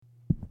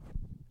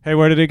Hey,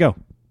 where did he go?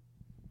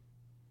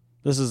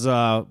 This is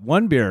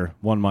one beer,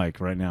 one mic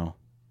right now.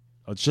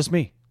 Oh, it's just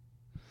me.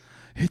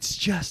 It's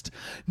just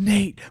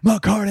Nate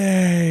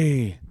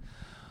McCarty.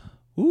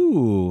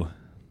 Ooh.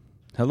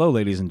 Hello,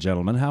 ladies and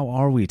gentlemen. How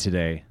are we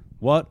today?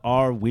 What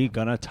are we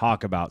going to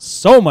talk about?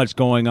 So much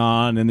going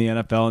on in the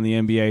NFL and the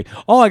NBA.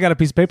 Oh, I got a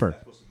piece of paper.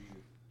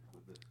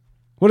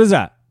 What is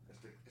that?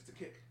 It's the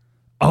kick.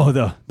 Oh,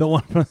 the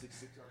one.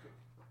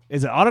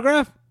 Is it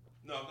autograph?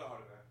 No, not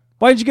autograph.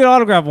 Why didn't you get an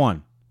autograph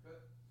one? I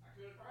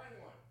couldn't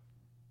find one.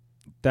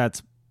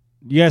 That's.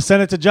 You guys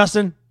send it to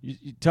Justin?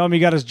 You tell him you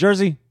got his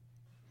jersey?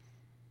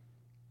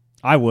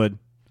 I would.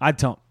 I'd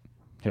tell him.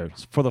 Here,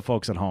 for the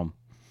folks at home.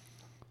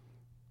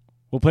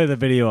 We'll play the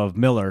video of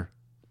Miller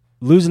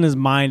losing his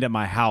mind at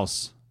my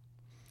house.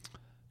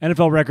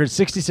 NFL record,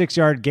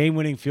 66-yard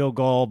game-winning field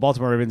goal.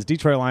 Baltimore Ravens,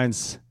 Detroit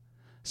Lions,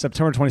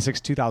 September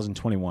 26,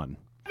 2021.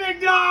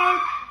 Big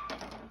dog!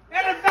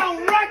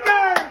 NFL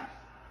record!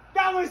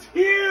 That was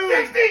huge!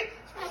 60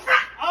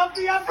 Off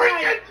the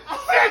upright!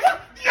 freaking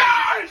 6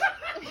 yards!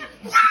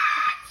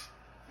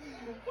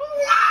 What?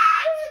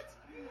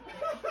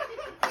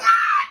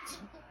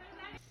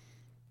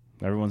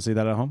 Everyone see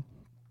that at home?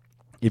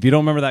 If you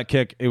don't remember that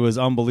kick, it was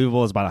unbelievable.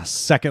 It was about a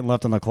second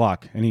left on the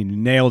clock, and he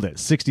nailed it.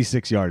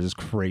 66 yards. It's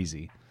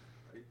crazy.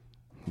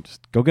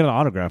 Just go get an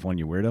autograph one,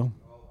 you weirdo.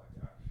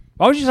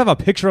 Why would you just have a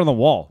picture on the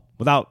wall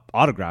without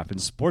autograph in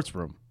sports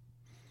room?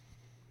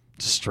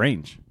 It's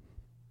strange.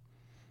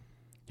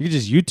 You could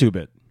just YouTube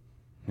it.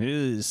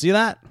 See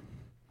that?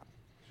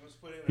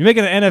 You're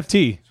making an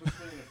NFT.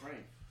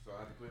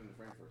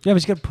 Yeah,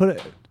 but you got to put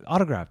it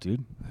autograph,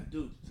 dude.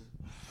 Dude,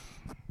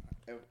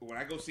 when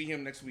I go see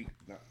him next week,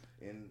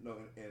 in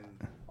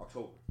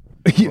October.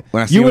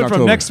 When I see You him in went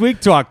from October. next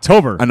week to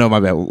October. I know, my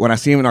bad. When I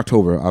see him in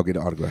October, I'll get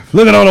an autograph.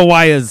 Look at all the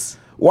wires.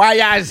 Why,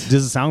 guys?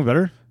 Does it sound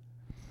better?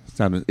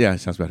 Yeah, it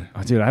sounds better.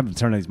 Oh, dude, I have to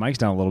turn these mics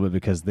down a little bit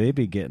because they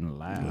be getting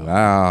loud.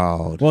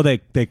 Loud. Well, they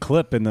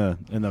clip in the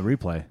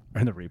replay.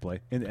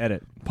 In the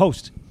edit.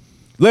 Post.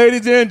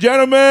 Ladies and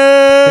gentlemen.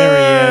 There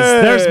he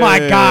is. There's my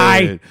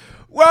guy.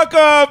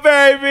 Welcome,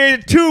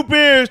 baby. 2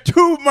 beers,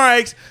 2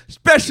 mics.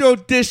 Special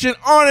edition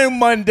on a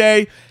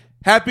Monday.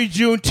 Happy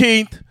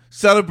Juneteenth.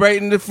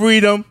 Celebrating the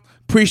freedom.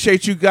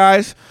 Appreciate you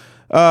guys.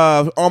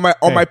 All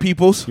my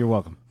peoples. You're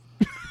welcome.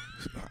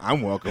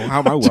 I'm welcome. How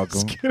am I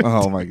welcome?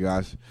 Oh my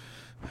gosh.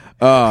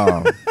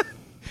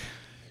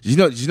 Did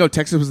you know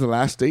Texas was the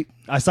last state?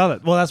 I saw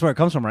that. Well, that's where it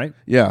comes from, right?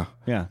 Yeah.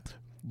 Yeah.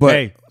 But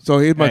hey. so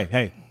here's my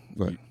Hey.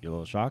 What? You a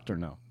little shocked or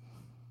no?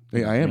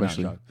 Hey, I am You're not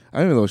actually. shocked.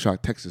 I am a little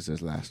shocked Texas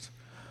is last.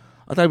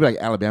 I thought it'd be like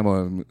Alabama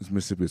or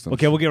Mississippi or something.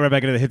 Okay, we'll get right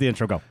back into it. Hit the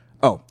intro. Go.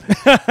 Oh.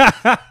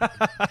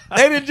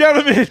 Ladies and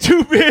gentlemen,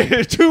 2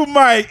 beers, 2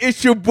 mic.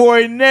 It's your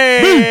boy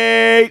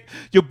Nate.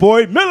 Your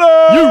boy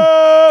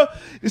Miller.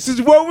 This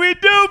is what we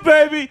do,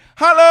 baby.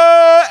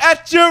 Holla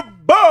at your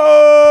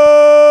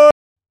boy.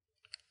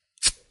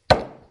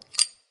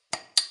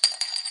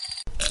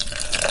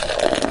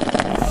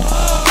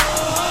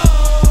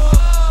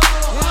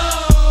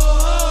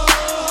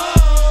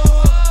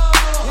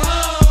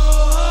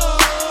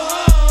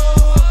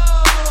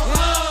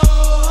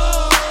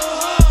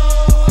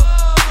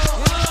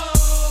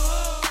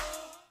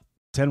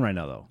 Right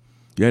now, though.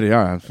 Yeah, they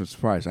are. I'm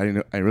surprised. I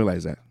didn't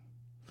realize that.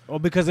 Well,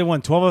 because they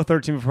won 12 out of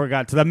 13 before it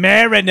got to the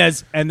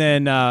Mariners, and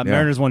then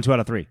Mariners won 2 out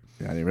of 3.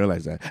 Yeah, I didn't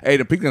realize that. Hey,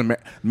 the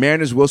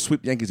Mariners will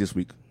sweep Yankees this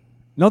week.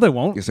 No, they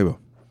won't. Yes, they will.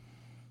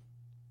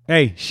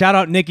 Hey, shout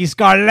out Nicky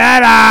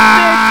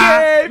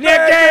Scarletta.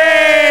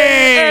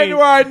 Nicky!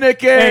 NY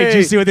Nicky! Hey, did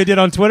you see what they did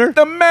on Twitter?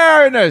 The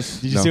Mariners!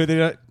 Did you see what they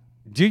did?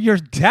 Dude, your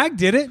tag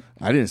did it.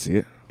 I didn't see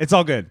it. It's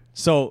all good.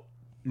 So,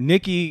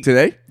 Nicky.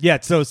 Today? Yeah,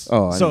 so I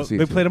didn't see it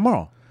they today. play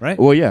tomorrow, right?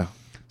 Well, yeah.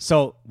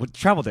 So, with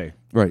travel day.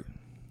 Right.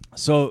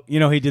 So,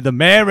 he did the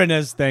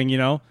Mariners thing,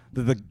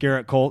 the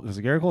Garrett Cole. Was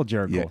it Garrett Cole or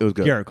Jared Cole? Yeah, it was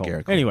good. Garrett Cole.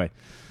 Garrett Cole. Anyway,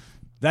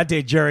 that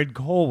day Jared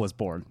Cole was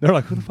born. They're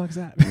like, who the fuck is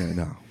that? Yeah,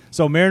 no.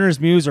 So Mariners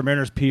Muse or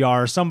Mariners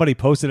PR, somebody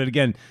posted it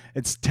again.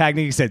 It's tagged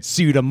Nicky, said,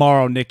 see you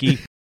tomorrow, Nicky.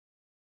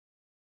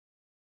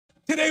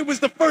 Today was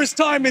the first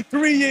time in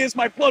 3 years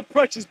my blood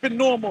pressure's been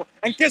normal.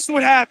 And guess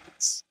what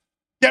happens?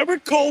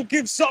 Garrett Cole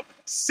gives up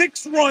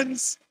 6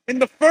 runs in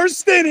the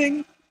first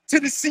inning to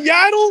the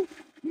Seattle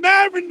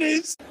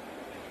Mariners.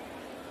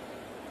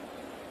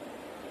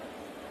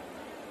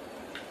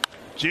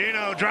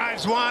 Gino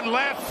drives one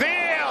left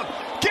field.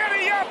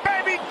 Giddy up,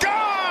 baby,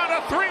 gone!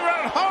 A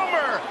 3-run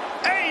homer.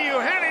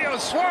 Eugenio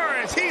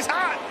Suarez, he's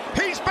hot.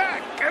 He's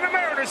back, and the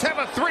Mariners have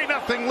a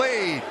 3-0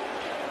 lead.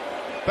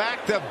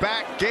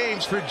 Back-to-back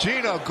games for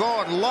Gino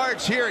going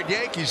large here at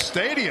Yankee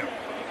Stadium.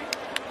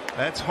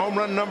 That's home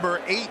run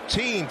number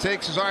 18.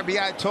 Takes his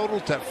RBI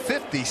total to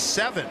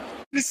 57.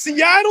 The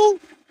Seattle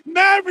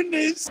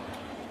Mariners.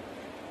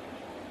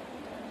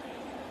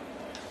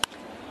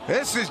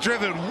 This is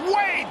driven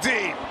way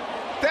deep.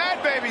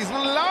 That baby's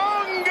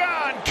long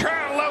gone.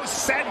 Carlos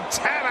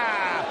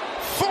Santana.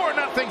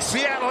 4-0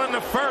 Seattle in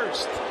the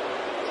first.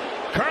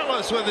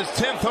 Carlos with his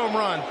 10th home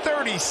run,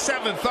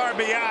 37th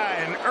RBI,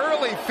 and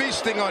early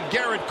feasting on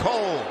Garrett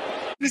Cole.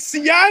 The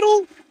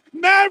Seattle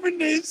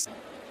Mariners.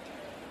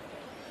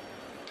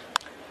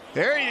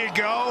 There you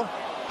go.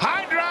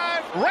 High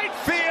drive, right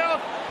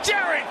field.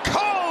 Garrett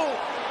Cole.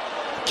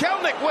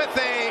 Kelnick with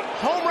a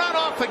home run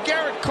off of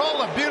Garrett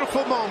Cole. A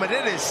beautiful moment.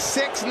 It is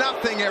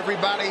 6-0,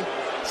 everybody.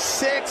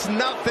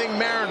 6-0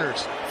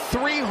 Mariners.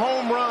 3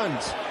 home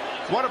runs.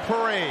 What a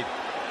parade.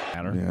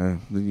 Yeah,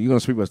 you're gonna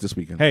sweep us this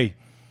weekend. Hey,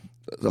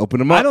 open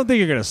them up. I don't think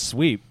you're gonna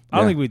sweep. I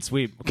don't Yeah. think we'd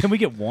sweep. Can we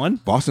get one?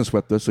 Boston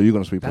swept us, so you're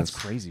gonna sweep That's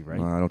us. crazy, right?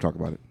 Don't talk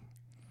about it.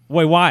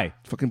 Wait, why?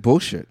 Fucking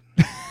bullshit.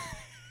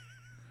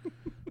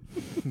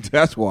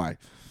 That's why.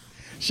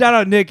 Shout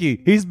out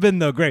Nicky. He's been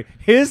the great.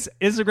 His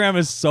Instagram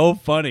is so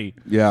funny.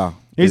 Yeah.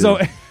 He's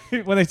Yeah.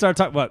 when they start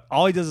talking about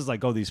all he does is like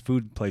go these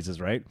food places,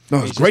 right?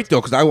 No, it's great though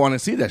because I want to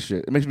see that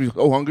shit. It makes me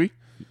so hungry.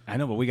 I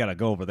know, but we gotta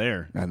go over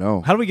there. I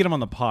know. How do we get him on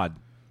the pod?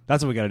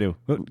 That's what we gotta do.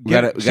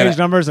 gotta- Change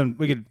numbers, and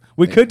we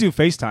could do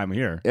FaceTime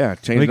here. Yeah,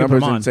 change We could put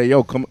numbers him on. and say,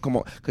 "Yo, come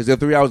on," because they're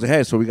 3 hours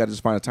ahead, so we got to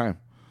just find a time.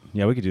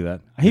 Yeah, we could do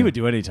that. He would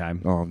do any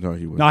time. Oh no,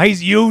 he would. No,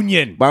 he's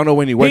union. But I don't know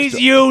when he works. He's though.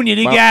 union.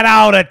 He But- got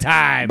out of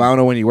time. But I don't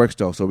know when he works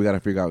though, so we got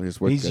to figure out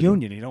his work. He's schedule.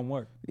 union. He don't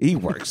work. He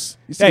works.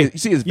 You see, Hey, you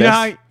see his you know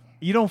vest? how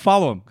you don't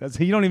follow him because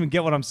you don't even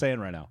get what I'm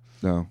saying right now.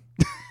 No,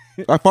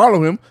 I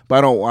follow him, but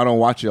I don't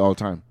watch it all the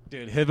time.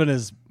 Dude, him and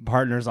his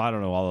partners, I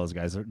don't know, all those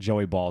guys,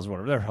 Joey Balls,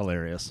 whatever, they're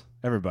hilarious.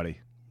 Everybody.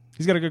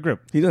 He's got a good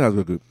grip. He does have a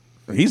good group.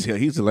 He's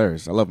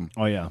hilarious. I love him.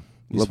 Oh, yeah.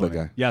 He's Love that funny.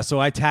 guy. Yeah, so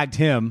I tagged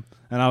him,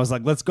 and I was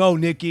like, let's go,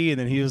 Nicky. And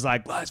then he was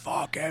like, let's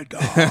fucking go.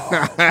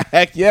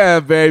 Heck yeah,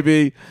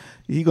 baby.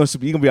 He gonna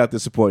be out there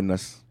supporting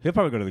us. He'll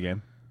probably go to the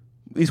game.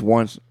 At least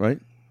once, right?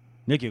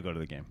 Nicky will go to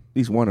the game, At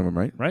least one of them,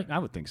 right? right? I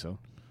would think so.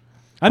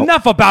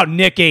 Enough about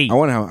Nicky. I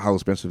wonder how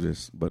expensive it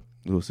is, but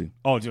we'll see.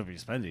 Oh, it'll be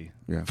spendy.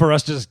 Yeah. For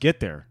us to just get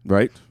there.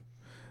 Right?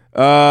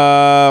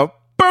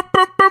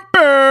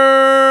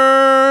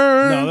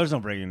 No, there's no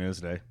breaking news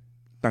today.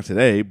 Not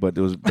today, but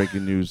there was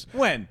breaking news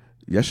When?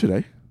 yesterday.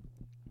 Are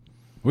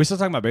we still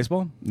talking about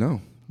baseball?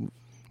 No,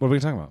 What are we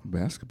talking about?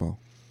 basketball.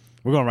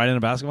 We're going right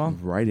into basketball?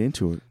 Right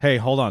into it. Hey,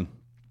 hold on.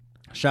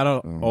 Shout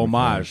out Oh,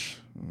 Homage.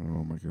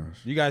 Oh my gosh.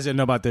 You guys didn't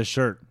know about this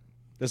shirt.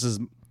 This is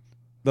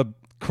the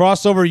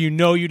crossover you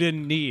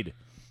didn't need.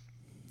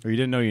 Or you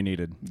didn't know you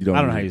needed. You don't I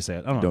don't know need how it. you say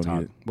it. I don't You know. don't Todd.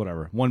 need it.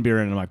 Whatever. One beer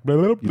in and I'm like,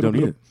 You don't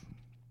need it.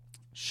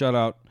 Shout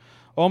out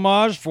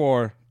Homage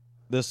for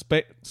the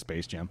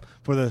Space Jam.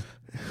 For the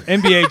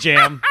NBA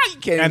Jam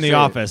can't and even The say it.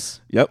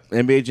 Office. Yep,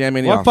 NBA Jam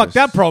in the Well, office. fuck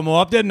that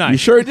promo up, didn't I? You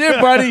sure did,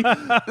 buddy.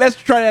 Let's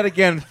try that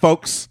again,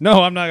 folks.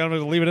 No, I'm not going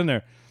to leave it in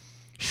there.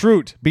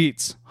 Shroot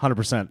beats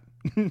 100%.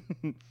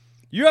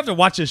 You have to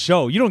watch this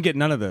show. You don't get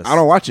none of this. I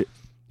don't watch it.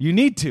 You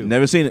need to.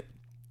 Never seen it.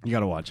 You got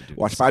to watch it, dude.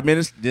 Watched 5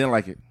 minutes, didn't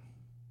like it.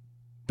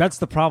 That's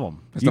the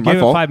problem. That's You not my gave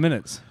it fault. 5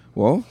 minutes.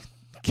 Well,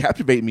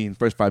 captivate me in the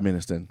first 5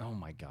 minutes then. Oh,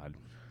 my God.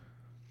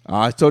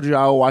 I told you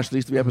I'll watch at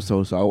least 3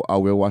 episodes, so I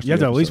will watch You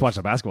have to at least episodes. watch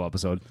the basketball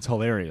episode. It's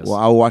hilarious. Well,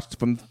 I'll watch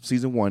from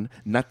season 1.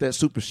 Not that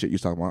super shit you're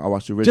talking about. I'll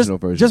watch the original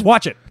version. Just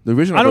watch it. The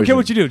original I don't care version.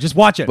 what you do. Just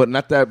watch it. But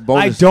not that I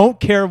bonus. don't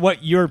care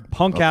what your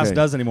punk ass Okay.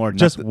 does anymore. Not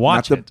Just the-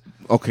 watch not it.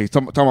 Okay,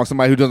 talking about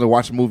somebody who doesn't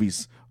watch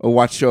movies or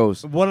watch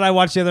shows. What did I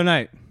watch the other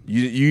night?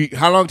 You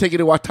how long take you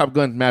to watch Top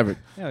Gun Maverick?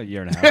 Yeah, a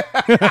year and a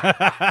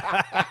half.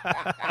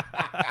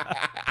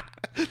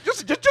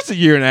 Just a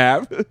year and a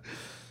half.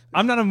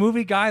 I'm not a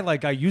movie guy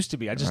like I used to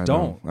be. I just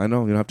don't. I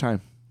know. You don't have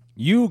time.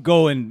 You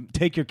go and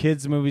take your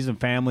kids to movies and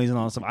families and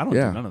all that stuff. I don't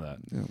Yeah. do none of that.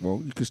 Yeah,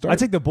 well, you can start. I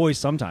take the boys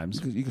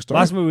sometimes. You can start.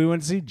 Last movie we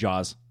went to see,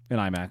 Jaws in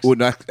IMAX. Well,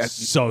 that's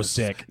So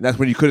sick. That's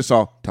when you could have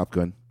saw Top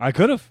Gun. I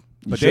could have.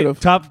 But they, should've.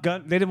 Top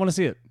Gun, they didn't want to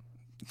see it.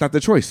 It's not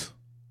their choice.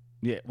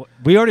 Yeah,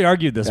 we already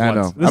argued this I once.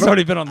 know. This has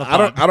already been on the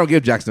pod. I don't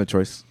give Jackson a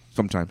choice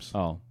sometimes.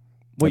 Oh.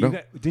 Wait, I you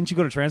don't. didn't you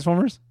go to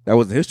Transformers? That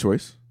wasn't his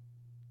choice.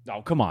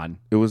 Oh, come on.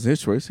 It was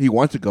his choice. He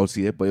wanted to go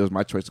see it, but it was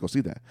my choice to go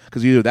see that.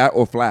 Because either that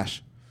or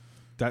Flash.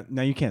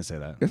 No, you can't say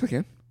that. Yes, I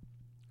can.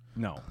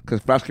 No. Because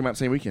Flash came out the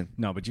same weekend.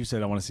 No, but you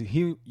said I want to see.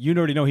 You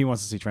already know he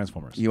wants to see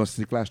Transformers. He wants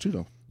to see Flash too,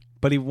 though.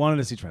 But he wanted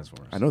to see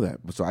Transformers. I know that.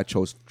 So I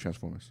chose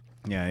Transformers.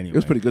 Yeah, anyway. It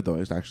was pretty good, though.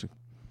 It's actually.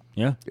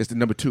 Yeah? It's the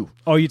number 2.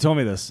 Oh, you told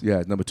me this. Yeah,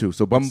 it's number 2.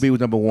 So Bumblebee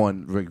was number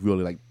 1,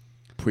 really like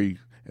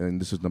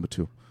and this is number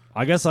 2.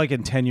 I guess like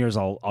in 10 years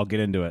I'll get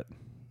into it.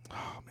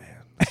 Oh man,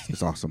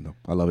 it's awesome though.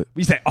 I love it.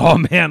 You say, oh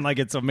man, like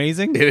it's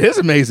amazing? It is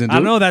amazing, dude. I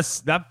don't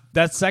know.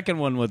 That second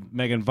one with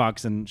Megan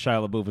Fox and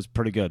Shia LaBeouf was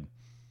pretty good.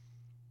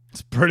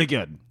 It's pretty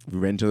good.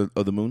 Revenge of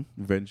the Moon,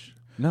 Revenge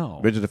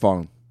No. of the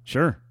Fallen,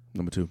 Sure.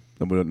 number 2,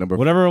 number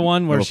Whatever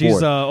one where number she's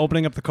 4.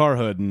 opening up the car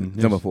hood. And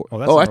Number 4. Oh,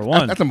 that's number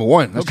one. That's number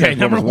 1. That's Okay,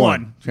 number Transformers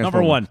one. Number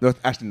Transformers. one. That's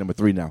actually number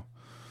 3 now.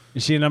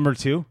 Is she a number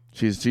 2?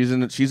 She's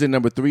in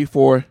number 3,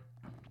 4.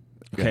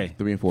 Okay. Yeah,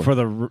 3 and 4.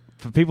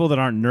 For people that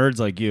aren't nerds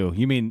like you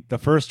mean the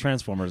first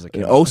Transformers that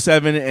came In out.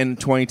 07 and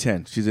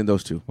 2010. She's in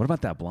those 2. What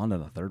about that blonde in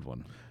the third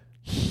one?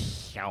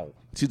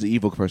 She's an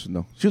evil person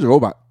though. She was a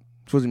robot.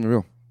 She wasn't even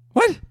real.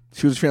 What?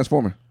 She was a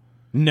Transformer.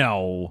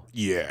 No.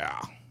 Yeah.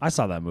 I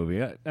saw that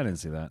movie. I didn't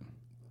see that.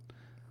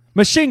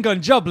 Machine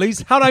Gun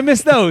Jubblies. How'd I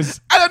miss those?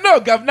 I don't know,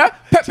 Governor.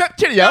 Pep, pep,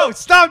 cheerio. No,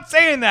 stop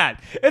saying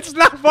that. It's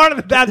not part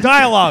of that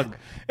dialogue.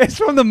 It's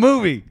from the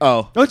movie.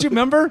 Oh. Don't you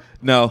remember?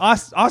 No.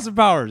 Austin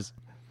Powers.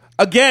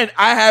 Again,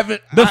 I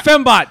haven't. The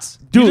fembots.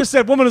 Dude. You just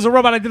said woman is a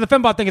robot. I did the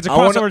fembot thing. It's a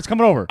crossover. It's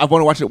coming over. I've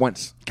only watched it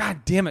once.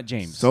 God damn it,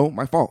 James. So,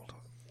 my fault.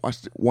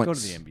 Watched it once. Go to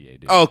the NBA,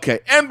 dude. Okay,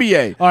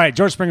 NBA. All right,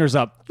 George Springer's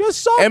up. You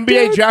suck, NBA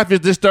dude. draft is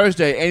this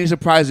Thursday. Any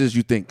surprises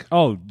you think?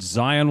 Oh,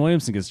 Zion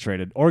Williamson gets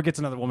traded or gets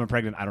another woman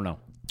pregnant. I don't know.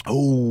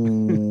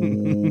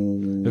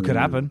 Oh. It could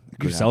happen.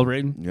 You're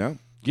celebrating. Yeah.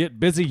 Get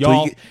busy, So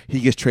y'all. he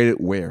gets traded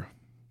where?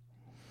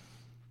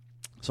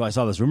 So I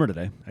saw this rumor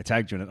today. I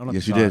tagged you in it. I don't know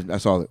Yes, if you saw did. it. I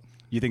saw it.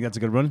 You think that's a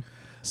good run?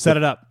 Set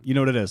it up. You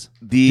know what it is.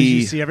 The- Did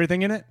you see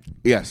everything in it?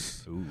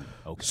 Yes. Ooh,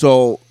 okay.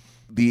 So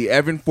the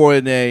Evan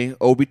Fournier,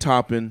 Obi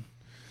Toppin,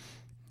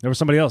 There was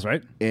somebody else,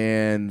 right?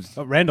 and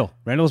Oh, Randall.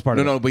 Randall was part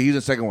of it. no, but he's the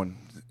second one.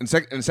 In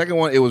the second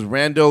one, it was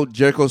Randall,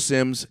 Jericho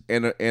Sims,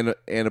 and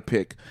a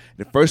pick.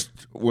 The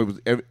first was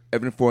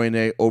Evan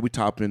Fournier, Obi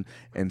Toppin,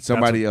 and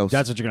somebody else.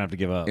 That's what you're going to have to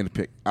give up. in the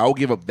pick. I'll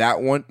give up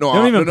that one. No, They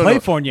don't even play no.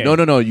 Fournier.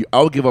 No.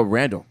 I'll give up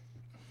Randall.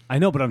 I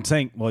know, but I'm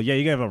saying, well, yeah,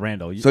 you got to have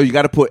Randall. So you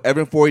got to put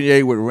Evan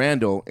Fournier with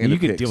Randall in You the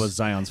could picks. deal with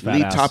Zion's fat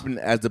Lee ass. Toppin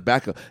as the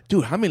backup.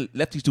 Dude, how many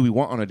lefties do we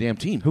want on a damn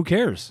team? Who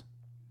cares?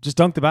 Just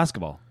dunk the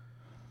basketball.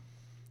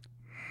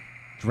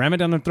 Ram it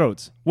down their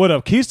throats. What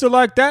up, Keister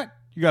like that?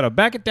 You got to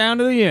back it down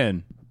to the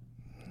end.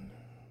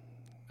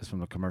 It's from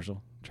the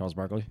commercial. Charles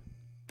Barkley.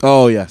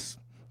 Oh, yes.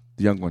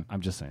 The young one. I'm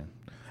just saying.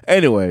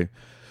 Anyway,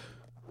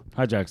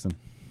 Hi, Jackson.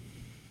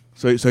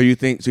 so you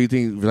think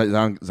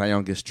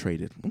Zion gets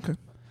traded? Okay.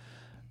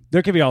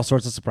 There could be all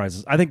sorts of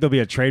surprises. I think there'll be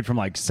a trade from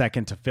like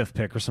 2nd to 5th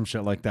pick or some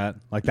shit like that.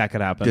 Like that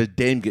could happen. Does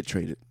Dame get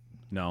traded?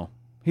 No.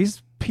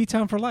 He's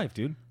P-Town for life,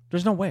 dude.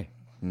 There's no way.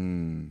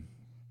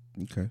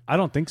 Okay. I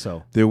don't think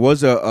so. There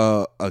was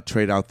a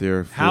trade out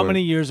there. For, How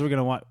many years are we going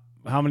to want?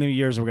 How many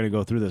years are we going to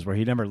go through this where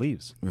he never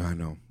leaves? I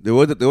know there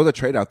was a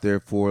trade out there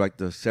for like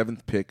the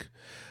 7th pick,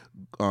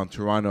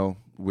 Toronto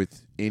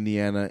with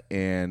Indiana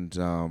and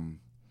I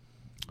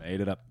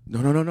ate it up.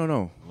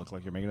 No. Looks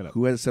like you're making it up.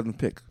 Who has the 7th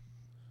pick?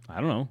 I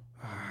don't know.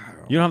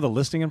 You don't have the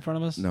listing in front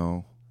of us?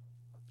 No,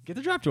 Get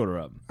the draft order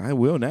up. I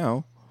will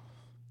now.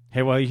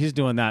 Hey, while he's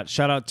doing that,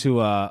 shout out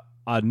to a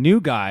new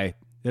guy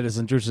that has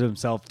introduced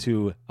himself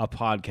to a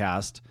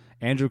podcast,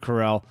 Andrew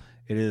Carell.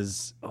 It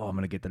is, I'm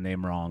going to get the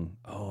name wrong.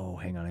 Oh,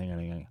 hang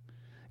on.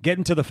 Get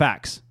into the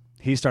facts.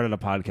 He started a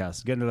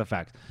podcast. Get into the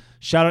facts.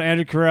 Shout out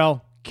Andrew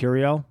Carell.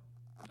 Curiel?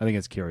 I think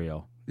it's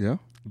Curiel. Yeah.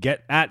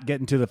 Get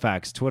into the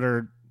facts.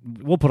 Twitter.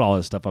 We'll put all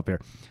his stuff up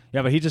here.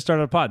 Yeah, but he just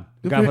started a pod.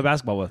 Guy I play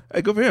basketball with.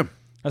 Hey, good for him.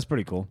 That's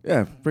pretty cool.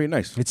 Yeah, very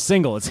nice. It's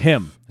single. It's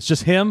him. It's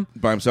just him.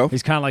 By himself.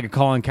 He's kind of like a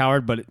Colin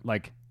Coward, but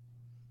like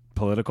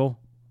political.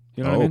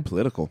 You know what I mean?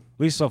 Political. At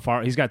least so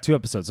far. He's got 2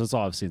 episodes. That's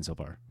all I've seen so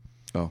far.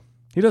 Oh,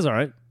 He does all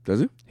right.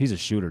 does he? He's a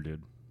shooter,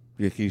 dude.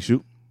 Yeah, can you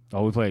shoot?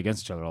 Oh, we play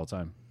against each other all the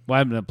time. Well, I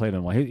haven't played in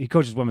a while. He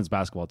coaches women's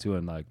basketball, too,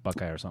 in like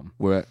Buckeye or something.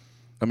 Where at?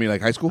 I mean,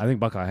 like high school. I think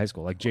Buckeye High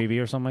School, like JV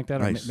or something like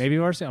that. Nice. Or maybe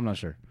varsity. I'm not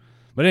sure.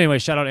 But anyway,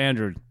 shout out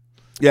Andrew.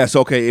 Yeah.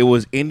 So okay, it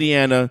was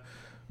Indiana,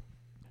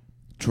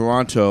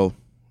 Toronto,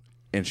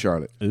 and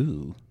Charlotte.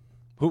 Ooh.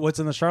 What's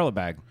in the Charlotte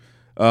bag?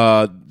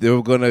 They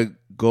were gonna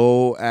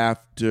go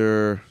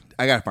after.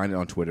 I gotta find it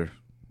on Twitter.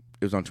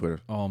 It was on Twitter.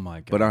 Oh,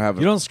 my God. But I have.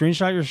 You don't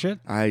screenshot your shit?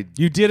 I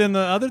You did in the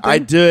other thing? I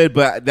did,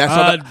 but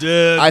that's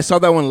did. I saw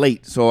that one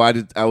late, so I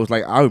was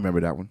like, I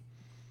remember that one.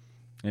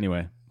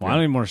 Anyway. Well, I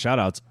don't need more shout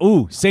outs.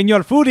 Ooh,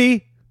 Senor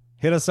Foodie.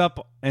 Hit us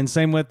up. And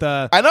same with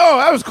I know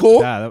that was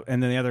cool,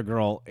 and then the other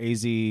girl,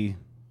 AZ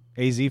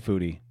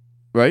Foodie.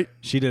 right?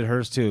 She did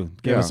hers too.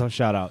 Gave Yeah. us a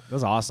shout out. That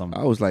was awesome.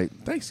 I was like,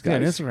 thanks, Yeah,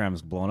 guys. Instagram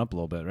is blowing up a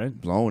little bit, right?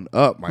 Blown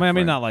up, my I mean,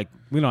 friend. not like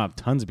we don't have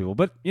tons of people,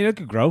 but you know, it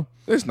could grow.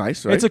 It's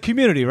nice, right? It's a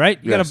community, right?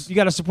 You Yes.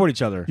 gotta support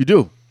each other. you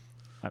do.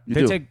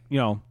 They do. take,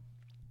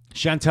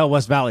 Chantel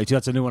West Valley too.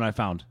 That's a new one I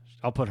found.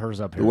 I'll put hers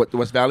up here. What,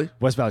 West Valley?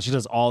 West Valley. She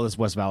does all this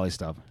West Valley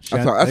stuff.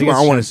 That's what think I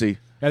it's want to see.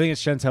 I think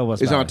it's Chantel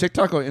West Is it Valley. on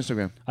TikTok or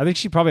Instagram? I think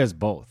she probably has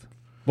both.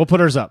 We'll put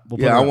hers up.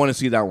 Yeah, I want to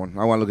see that one.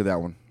 I want to look at that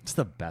one. It's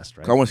the best,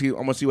 right? I want to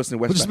see what's in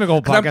the West. We'll just Valley. make a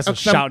whole 'Cause I'm- podcast of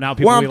 'cause I'm- shouting out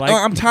people we like.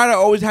 I'm tired of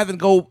always having to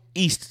go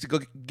east to go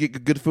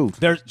get good food.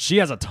 She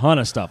has a ton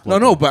of stuff.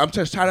 No, but I'm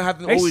just tired of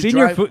having to Hey, always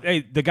Senior drive. Food.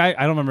 Hey, the guy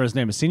I don't remember his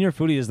name. But Senior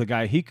Foodie is the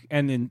guy.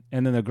 And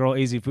then the girl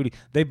AZ Foodie.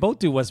 They both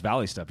do West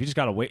Valley stuff. You just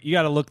gotta wait. You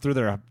gotta look through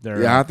their Yeah,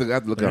 I have to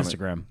look their at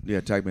Instagram.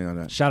 Yeah, tag me on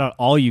that. Shout out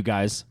all you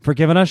guys for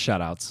giving us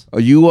shout outs. Are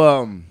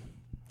you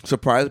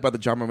surprised by the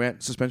John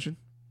Morant suspension?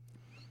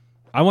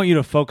 I want you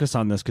to focus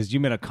on this because you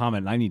made a comment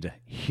and I need to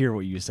hear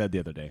what you said the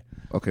other day.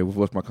 Okay,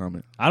 what's my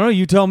comment? I don't know.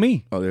 You tell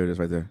me. Oh, there it is,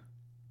 right there.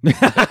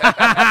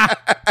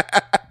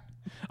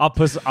 I'll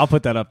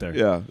put that up there.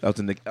 Yeah, that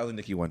was a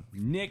Nicky one.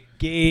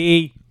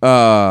 Nicky.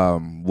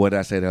 What did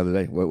I say the other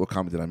day? What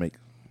comment did I make?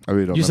 I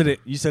really don't. You said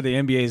remember. it. You said the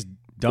NBA is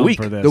done Weak.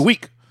 for this. The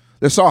weak.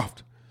 They're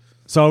soft.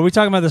 So are we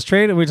talking about this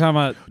trade? Or are we talking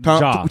about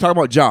Ja? We're talking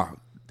about Ja.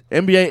 The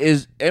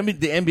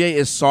NBA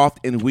is soft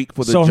and weak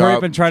for the So job. hurry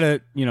up and try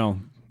to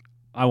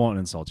I won't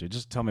insult you.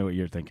 Just tell me what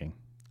you're thinking.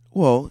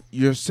 Well,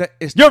 you're set.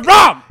 You're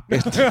wrong.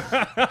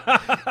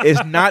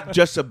 It's not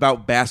just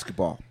about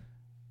basketball,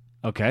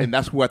 Okay, and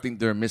that's where I think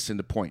they're missing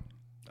the point.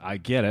 I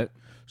get it.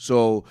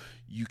 So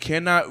you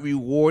cannot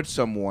reward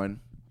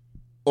someone,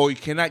 or you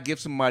cannot give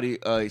somebody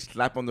a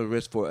slap on the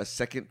wrist for a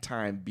second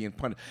time being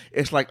punished.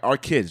 It's like our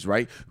kids,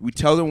 right? We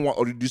tell them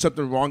or do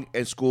something wrong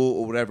at school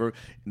or whatever,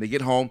 and they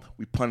get home,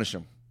 we punish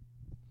them.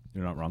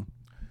 You're not wrong.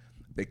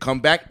 They come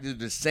back, do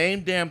the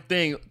same damn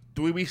thing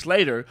 3 weeks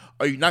later.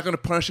 Are you not going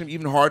to punish them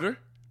even harder?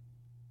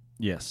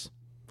 Yes.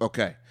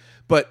 Okay.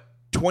 But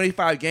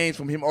 25 games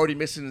from him already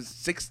missing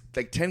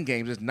 10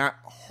 games is not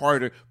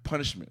harder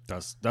punishment.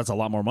 That's a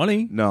lot more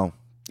money. No.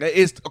 It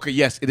is, okay,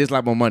 yes, it is a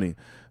lot more money.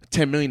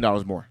 $10 million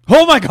more.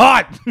 Oh my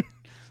God!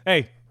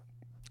 Hey,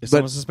 if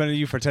someone suspended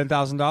you for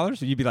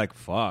 $10,000, you'd be like,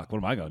 "Fuck, what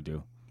am I gonna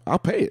do?" I'll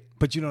pay it.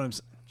 But you know what I'm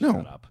saying? No.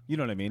 Shut up. You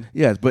know what I mean?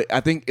 Yes, but I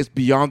think it's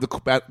beyond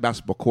the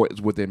basketball court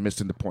is what they're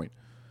missing the point.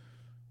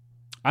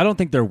 I don't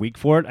think they're weak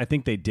for it. I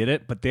think they did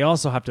it, but they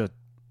also have to.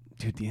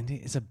 Dude, the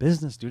NBA is a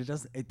business, dude.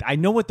 I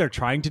know what they're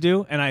trying to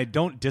do, and I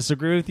don't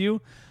disagree with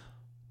you.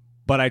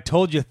 But I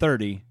told you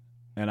 30,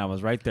 and I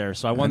was right there,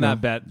 so I won that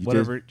bet. You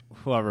whatever, did.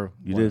 whoever.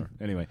 You whatever.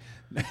 did. Anyway,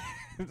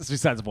 that's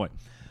besides the point.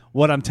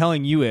 What I'm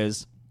telling you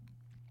is,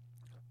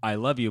 I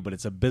love you, but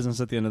it's a business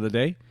at the end of the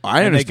day. I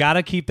and understand. they got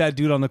to keep that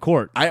dude on the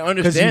court. I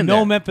understand because you know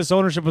that. Memphis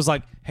ownership was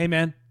like, "Hey,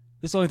 man,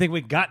 this is the only thing we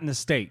got in the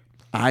state."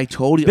 I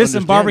totally This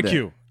understand and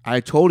barbecue. that. I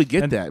totally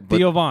get And that. But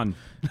Theo Vaughn.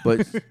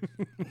 but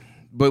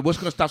what's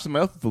going to stop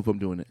somebody else from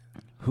doing it?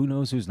 Who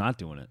knows who's not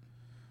doing it?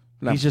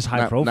 Not- He's just high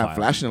not- profile. Not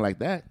flashing it like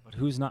that. But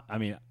who's not? I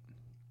mean,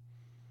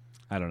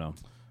 I don't know.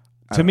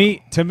 To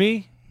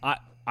me,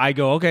 I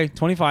go, okay,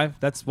 25.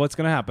 That's what's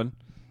going to happen.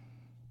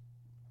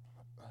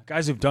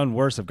 Guys who've done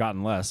worse have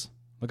gotten less.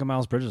 Look at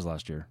Miles Bridges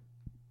last year.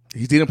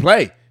 He didn't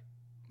play.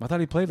 I thought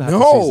he played the half the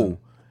No.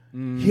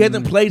 season. He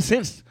hasn't played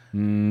since.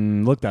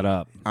 Look that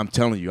up. I'm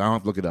telling you, I don't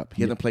have to look it up.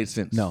 He hasn't played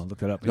since. No, look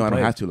that up. No, He I don't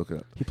played. have to look it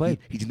up. He played.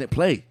 He didn't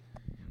play.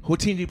 What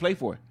team did he play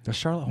for? The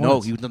Charlotte No,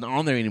 Hornets. he was not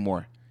on there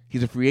anymore.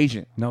 He's a free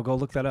agent. No, go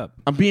look that up.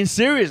 I'm being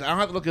serious. I don't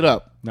have to look it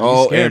up. Now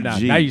you're scared now.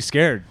 OMG. Now you're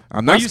scared.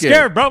 I'm not Are you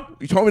scared, bro?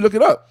 You told me to look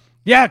it up.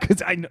 Yeah,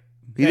 because I know.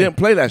 He didn't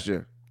play last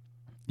year.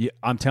 Yeah,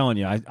 I'm telling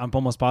you. I'm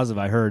almost positive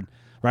I heard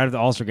right at the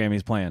All-Star game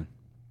he's playing.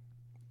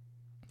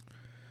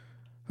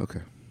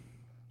 Okay.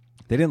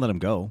 They didn't let him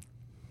go.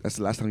 That's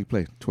the last time he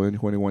played.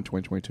 2021,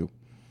 2022.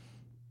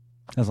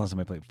 That's the last time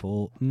I played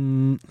full.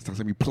 That's the last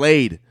time he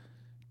played.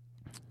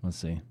 Let's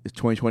see. It's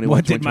 2021,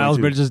 What did Miles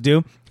 2022. Bridges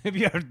do? If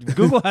you heard,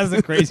 Google has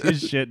the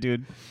craziest shit,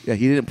 dude. Yeah,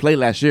 he didn't play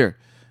last year.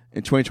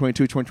 In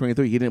 2022,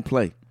 2023, he didn't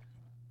play.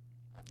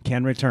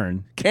 Can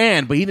return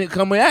But he didn't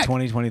come back.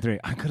 2023.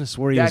 I could have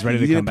swore he was ready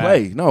to he come didn't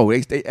play. back. No,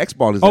 they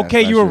X-balled his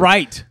Okay, ass you last were year.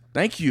 right.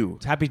 Thank you.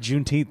 It's happy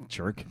Juneteenth,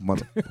 jerk.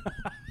 Mother.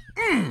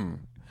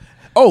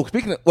 Oh,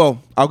 speaking of,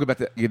 well, I'll go back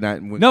to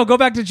No, go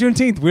back to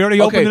Juneteenth. We already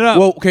opened it up.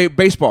 Well, okay,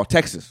 baseball,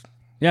 Texas.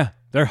 Yeah,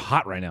 they're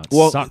hot right now.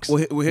 It sucks.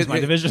 Well, It's my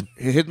division.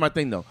 Here's my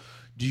thing, though.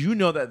 Do you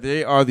know that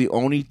they are the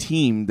only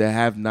team that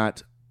have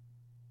not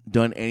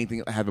done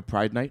anything, have a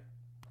Pride Night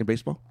in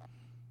baseball?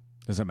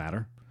 Does it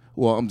matter?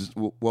 Well, I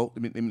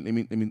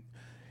mean,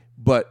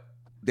 but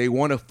they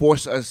want to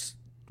force us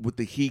with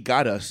the he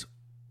got us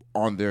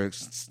on their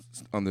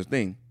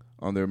thing,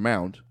 on their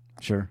mound.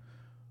 Sure.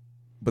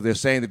 But they're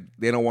saying that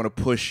they don't want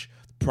to push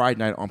Pride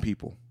Night on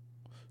people.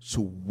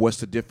 So what's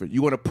the difference?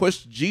 You want to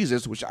push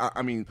Jesus, which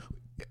I mean,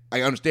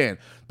 I understand,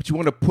 but you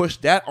want to push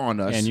that on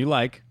us. And you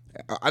like.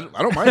 I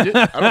don't mind it.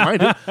 I don't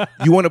mind it.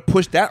 You want to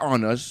push that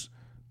on us,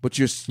 but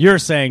You're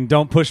saying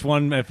don't push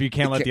one if you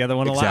can't let the other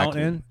one allow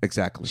in?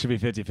 Exactly. It should be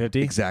 50-50.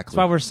 Exactly. That's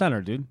why we're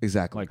center, dude.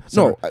 Exactly. Like,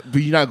 No, do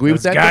you not agree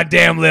with that?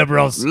 Goddamn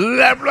liberals.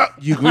 You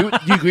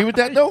agree with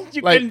that, though?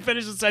 You couldn't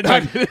finish the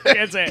sentence. I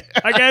can't say it.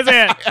 I can't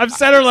say it. I'm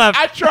center left.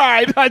 I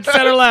tried. I'm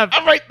center left.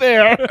 I'm right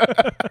there.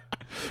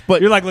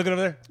 But You're like looking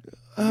over there.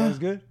 You guys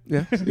good?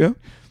 yeah.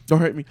 Don't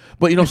hurt me.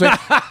 But you know what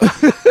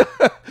I'm saying?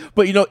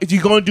 But you know, if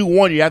you're going to do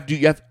one, I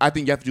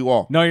think you have to do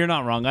all. No, you're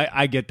not wrong.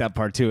 I get that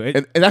part too.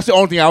 And that's the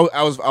only thing I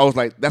was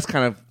like, that's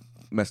kind of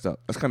messed up.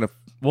 That's kind of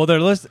Well,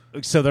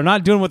 so they're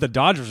not doing what the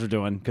Dodgers are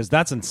doing because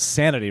that's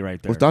insanity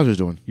right there. what Dodgers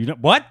doing. You know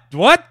what?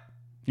 What?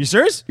 You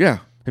serious? Yeah.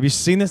 Have you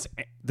seen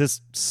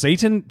this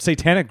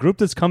satanic group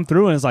that's come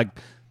through and is like,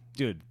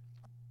 dude,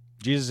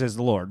 Jesus is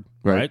the Lord,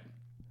 right?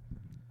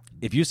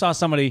 If you saw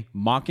somebody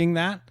mocking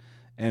that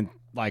and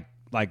like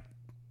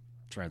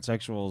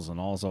transsexuals and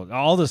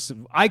all this,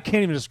 I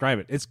can't even describe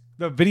it.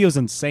 The video's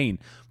insane.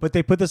 But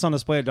they put this on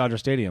display at Dodger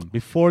Stadium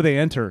before they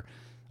enter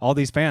all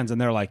these fans,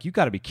 and they're like, "You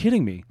got to be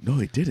kidding me!" No,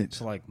 they didn't.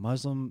 So like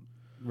Muslim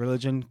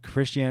religion,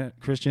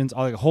 Christians,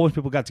 all like a whole bunch of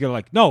people got together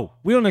like, no,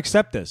 we don't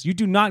accept this. You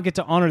do not get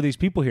to honor these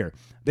people here.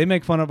 They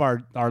make fun of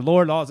our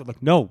Lord. All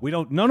like, no, we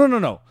don't.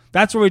 No.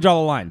 That's where we draw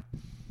the line,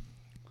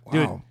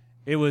 dude. Wow.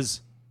 It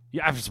was.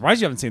 Yeah, I'm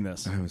surprised you haven't seen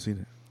this. I haven't seen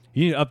it.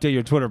 You need to update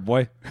your Twitter,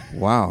 boy.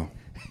 Wow.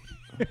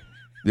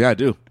 Yeah, I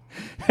do.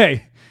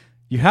 Hey,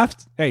 you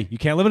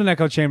can't live in an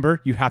echo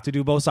chamber. You have to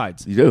do both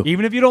sides. You do.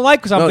 Even if you don't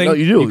like something, No,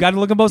 you do. You got to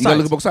look at both You sides. got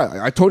to look at both sides.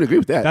 I totally agree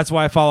with that. That's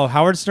why I follow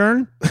Howard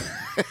Stern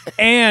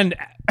and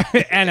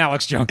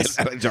Alex Jones,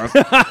 Alex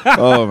Johnson.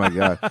 Oh my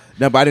God.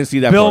 No, but I didn't see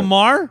that. Bill part.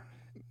 Maher,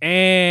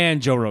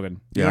 and Joe Rogan.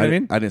 You know what I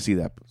mean? I didn't see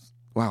that.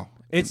 Wow.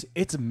 It's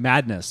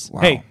madness. Wow.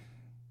 Hey,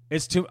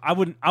 It's too. I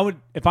would.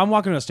 If I'm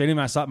walking to a stadium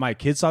and I saw my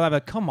kids saw that, I'd be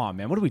like, come on,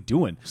 man, what are we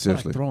doing?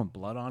 Seriously. Like throwing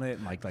blood on it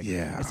and like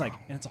yeah. It's like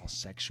and it's all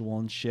sexual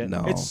and shit.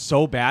 No. It's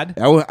so bad.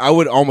 I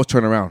would almost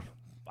turn around.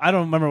 I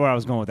don't remember where I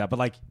was going with that, but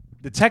like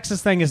the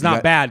Texas thing is not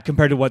Yeah. bad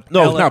compared to what.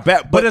 No, LA, it's not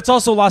bad, but it's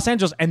also Los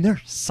Angeles, and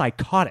they're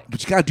psychotic.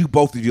 But you gotta do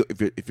both if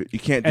you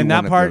can't do And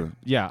one that or part, the other.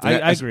 yeah, So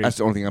I agree. That's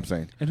the only thing I'm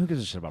saying. And who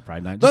gives a shit about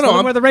Pride Night? No, Just no, let them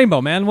I'm- wear the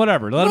rainbow, man.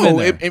 Whatever. Let them in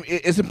there.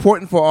 It's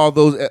important for all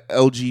those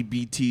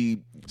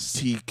LGBTQ.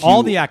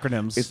 All the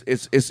acronyms.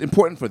 It's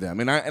important for them,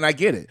 and I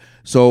get it.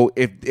 So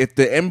if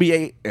the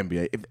NBA,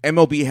 if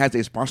MLB has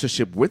a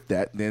sponsorship with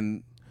that,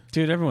 then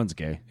Dude, everyone's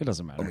gay. It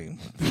doesn't matter. I mean,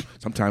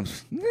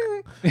 sometimes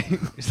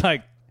It's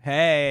like,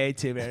 hey,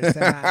 two bears.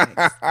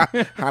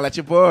 holla at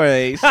your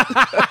boys.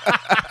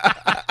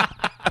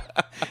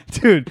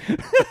 Dude.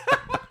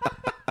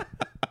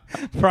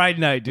 Pride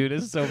Night, dude.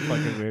 It's so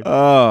fucking weird.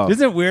 Oh,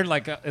 Isn't it weird?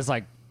 Like, it's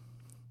like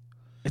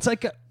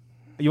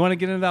you want to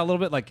get into that a little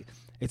bit? Like,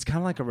 it's kind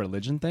of like a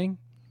religion thing.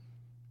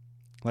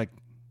 Like,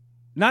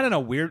 not in a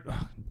weird.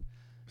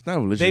 it's not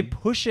a religion. They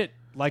push it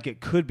like it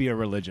could be a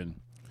religion.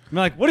 I mean,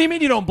 like, what do you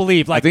mean you don't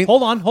believe? Like, think-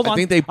 hold on. I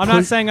think they I'm not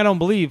push- saying I don't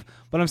believe,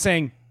 but I'm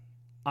saying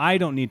I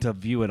don't need to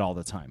view it all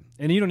the time,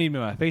 and you don't need to be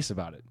in my face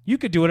about it. You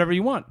could do whatever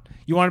you want.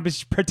 You want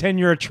to pretend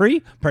you're a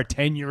tree?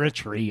 Pretend you're a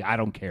tree. I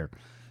don't care.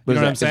 But You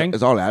know what I'm saying?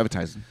 It's all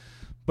advertising.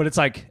 But it's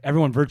like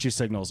everyone virtue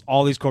signals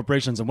all these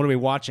corporations, and what are we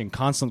watching?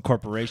 Constant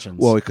corporations.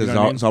 Well, because You know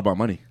what I mean? it's all about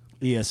money.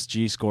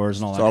 ESG scores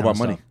and all that. all kind of about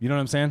money. stuff. You know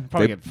what I'm saying?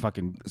 Probably They- get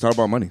fucking. It's all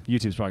about money.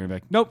 YouTube's probably gonna be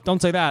like, nope,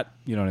 don't say that.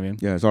 You know what I mean?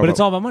 Yeah, it's But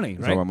it's all about money,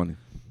 It's right? all about money.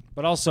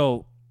 But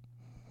also,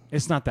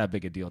 it's not that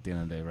big a deal at the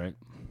end of the day, right?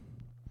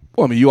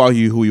 Well, I mean, you are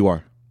who you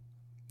are.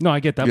 No, I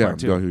get that Yeah, part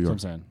too. you are who you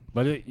That's what are. I'm saying.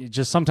 But it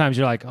just sometimes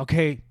you're like,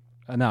 okay,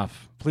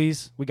 enough,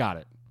 please, we got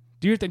it.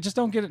 Do your thing. Just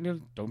don't get it.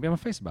 Don't be on my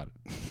face about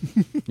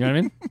it. You know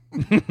what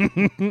I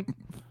mean?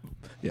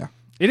 Yeah,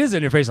 It is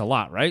in your face a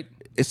lot, right?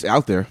 it's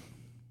out there.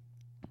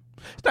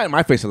 It's not in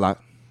my face a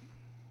lot.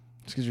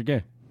 Just because you're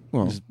gay.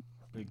 Well, Just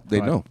big,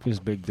 they know.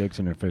 Just big dicks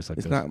in your face like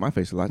it's this. not in my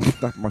face a lot.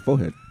 It's not my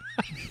forehead.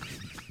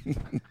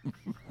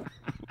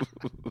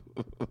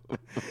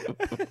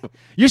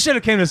 You should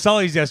have came to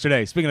Sully's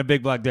yesterday. Speaking of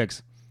big black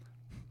dicks,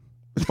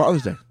 It's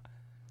Father's Day.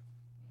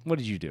 what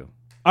did you do?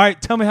 All right,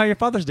 tell me how your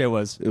Father's Day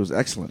was. It was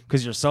excellent.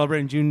 Because you're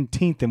celebrating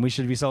Juneteenth, and we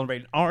should be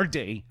celebrating our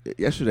day.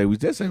 Yesterday we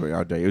did celebrate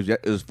our day.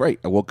 It was great.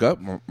 I woke up.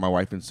 My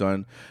wife and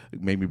son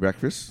made me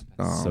breakfast.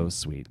 So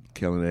sweet.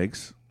 Kale and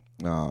eggs.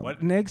 What,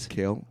 and eggs?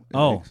 Kale. And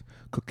Oh. eggs.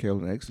 Cooked kale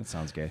and eggs. That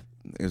sounds gay.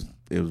 It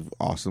was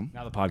awesome.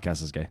 Now the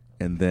podcast is gay.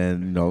 And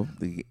then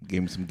they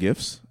gave me some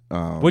gifts.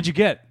 What'd you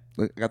get?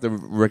 I got the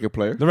record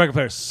player. The record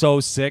player is so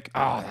sick.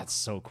 Oh, that's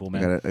so cool, I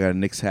man. got a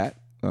Knicks hat.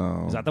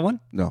 Is that the one?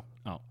 No.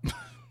 Oh.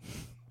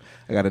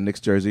 I got a Knicks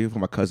jersey for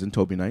my cousin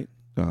Toby Knight.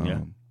 Yeah.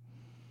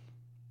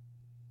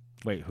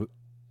 Wait, who?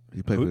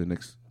 He played Who? for the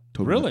Knicks.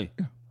 Toby Really?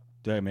 Knight.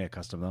 Did I make it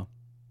custom, though?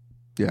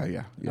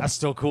 Yeah. That's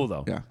still cool,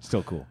 though. Yeah.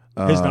 Still cool.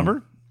 His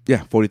number?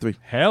 Yeah, 43.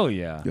 Hell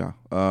yeah.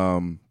 Yeah.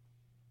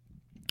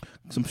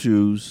 Some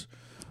shoes,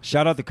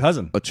 Shout out the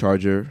cousin. a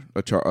charger,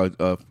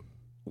 a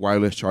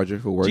wireless charger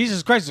for work.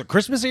 Jesus Christ, is it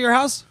Christmas at your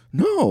house?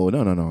 No.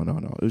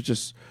 It was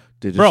just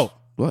Bro.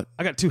 What?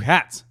 I got 2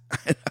 hats.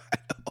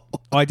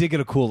 Oh, I did get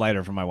a cool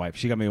lighter from my wife.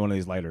 She got me one of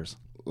these lighters.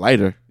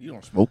 Lighter. You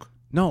don't smoke.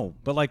 No,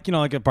 but like,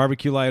 like a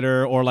barbecue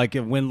lighter or like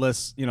a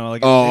windless,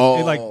 like,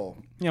 Oh. like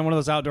one of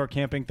those outdoor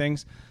camping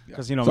things.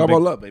 Because, It's all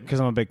about love, baby. Because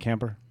I'm a big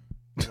camper.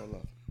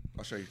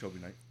 I'll show you Toby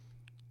Knight.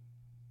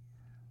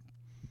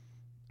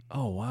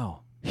 Oh,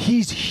 wow.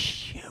 He's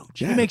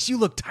huge. Yeah. He makes you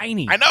look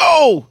tiny. I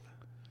know.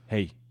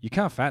 Hey, you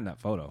kind of fat in that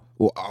photo.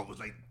 Well, I was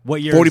like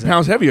What year 40 is it?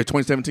 pounds heavier,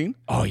 2017.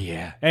 Oh,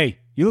 yeah. Hey,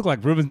 you look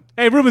like Ruben.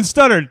 Hey, Ruben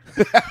stuttered.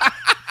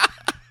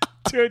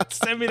 Dude,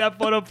 send me that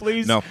photo,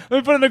 please. No. Let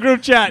me put it in the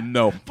group chat.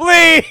 No.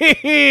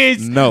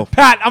 Please. No.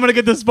 Pat, I'm going to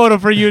get this photo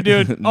for you,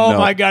 dude. Oh, No.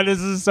 my God. This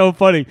is so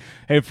funny.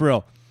 Hey, for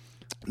real.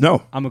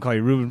 No. I'm going to call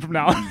you Ruben from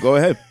now on. Go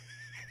ahead.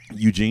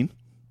 Eugene.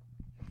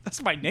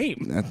 That's my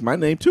name. That's my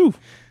name, too.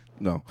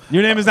 No.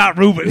 Your name is not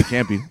Ruben. It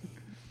can't be.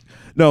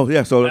 No,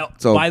 yeah, so Well,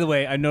 by the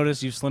way, I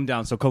noticed you've slimmed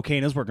down, so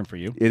cocaine is working for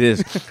you. it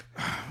is.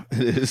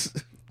 It is.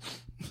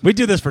 We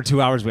do this for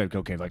 2 hours. We had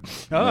cocaine. Like,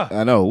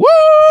 I know. Woo!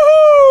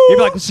 you'd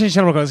be like, shut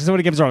up, because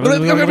somebody gives wrong.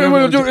 Stephen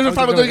A.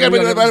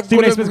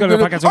 Smith's going to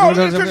the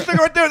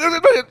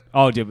podcast.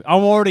 Oh, dude,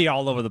 I'm already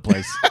all over the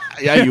place.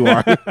 Yeah, you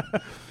are.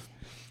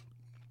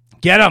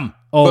 Get him.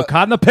 Oh, But-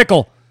 caught in the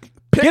pickle.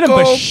 Get him, Pickle.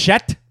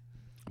 Bichette.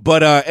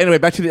 But anyway,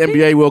 back to the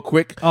NBA real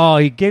quick. Oh,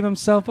 he gave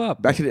himself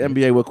up. Back to the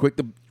NBA real quick.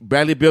 The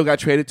Bradley Beal got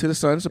traded to the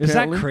Suns, Is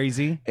apparently. that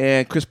crazy?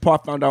 And Chris Paul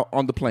found out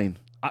on the plane.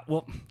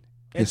 Well,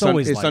 His it's son-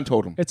 always his like, son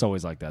told him. It's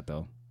always like that,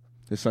 though.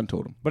 His son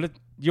told him. But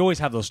you always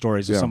have those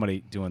stories of Yeah.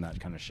 somebody doing that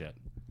kind of shit.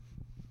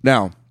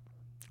 Now,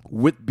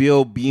 with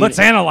Beal being Let's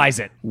analyze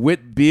it.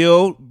 with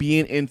Beal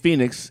being in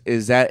Phoenix,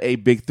 is that a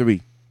big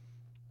three?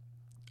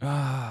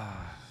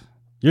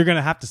 You're going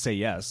to have to say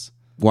yes.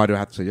 Why do I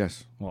have to say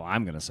yes? Well,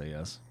 I'm going to say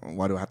yes.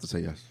 Why do I have to say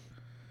yes?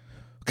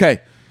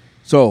 Okay,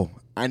 so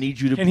I need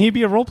you to. Can he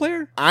be a role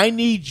player? I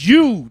need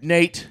you,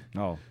 Nate,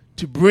 Oh.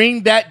 to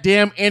bring that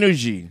damn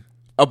energy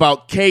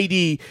about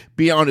KD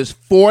being on his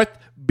fourth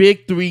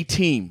Big Three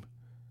team.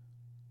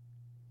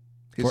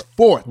 His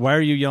fourth. Why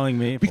are you yelling at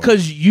me?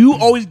 Because you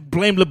always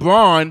blame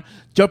LeBron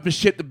jumping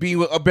shit to be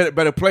a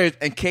better players,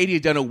 and KD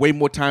has done it way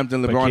more times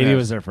than LeBron KD has.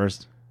 was there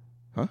first.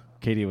 Huh?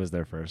 KD was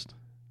there first.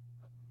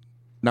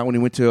 Not when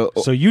he went to...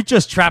 So you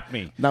just trapped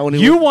me. Not when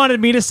he you went-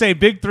 wanted me to say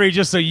Big Three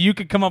just so you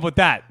could come up with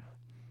that.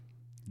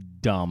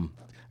 Dumb.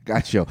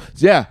 Gotcha.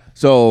 Yeah.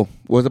 So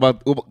what's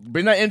about...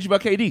 Bring that energy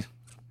about KD.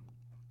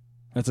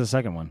 That's the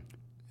second one.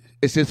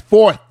 It's his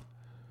fourth.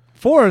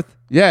 Fourth,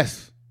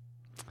 Yes.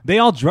 they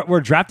all were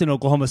drafted in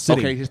Oklahoma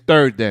City. Okay, his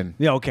third then.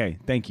 Yeah, okay.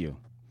 Thank you.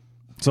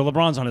 So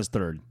LeBron's on his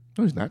third.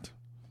 No, he's not.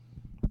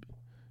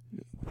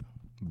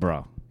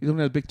 Bro. He's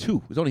only had a big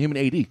two. It's only him and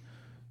AD.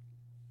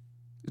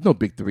 There's no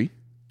big three.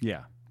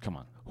 Yeah, come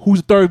on.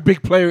 Who's the third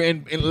big player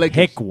in Lakers?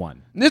 Pick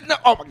one. There's no,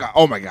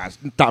 oh my God.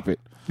 Stop it.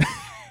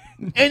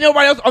 Ain't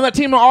nobody else on that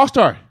team an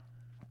all-star.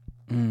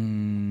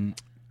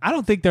 I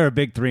don't think they're a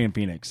Big Three in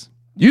Phoenix.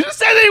 You just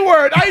said they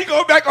were. Now you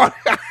go back on.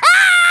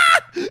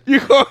 You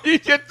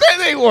just said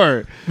they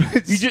were.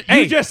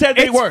 You just said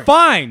they were. It's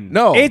fine.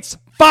 No. It's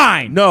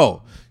fine.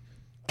 No.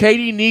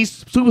 KD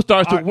needs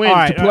superstars to win All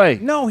right, to play.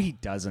 No, he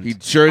doesn't. He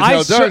sure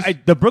as hell does.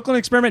 The Brooklyn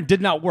experiment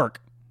did not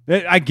work.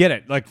 I get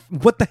it. Like,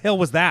 what the hell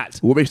was that?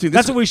 What makes you think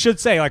That's this- what we should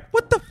say. Like,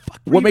 what the fuck?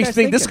 were What you makes you guys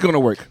think this is thinking?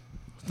 going to work?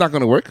 It's not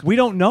going to work. We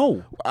don't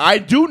know. I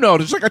do know.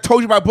 Just like I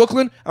told you about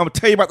Brooklyn, I'm going to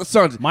tell you about the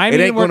Suns. Miami it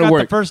ain't didn't work going to out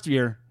work. the first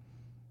year.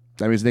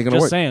 That means it ain't going to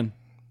Just work. saying.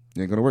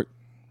 It ain't going to work.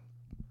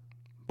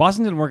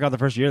 Boston didn't work out the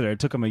first year there. It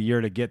took them a year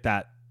to get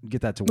that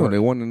to No, work. they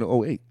won in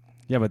 08.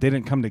 Yeah, but they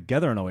didn't come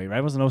together in 08,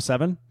 right? Wasn't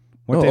 07?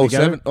 Weren't No, they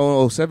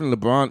together? 07,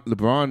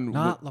 LeBron.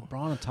 Not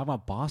LeBron. I'm talking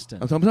about Boston.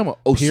 I'm talking about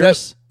 07.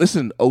 Pierce?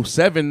 Listen,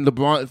 07,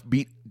 LeBron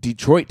beat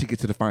Detroit to get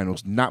to the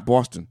finals, not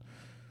Boston.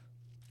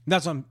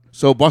 That's what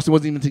So Boston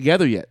wasn't even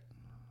together yet.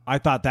 I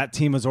thought that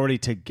team was already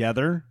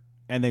together,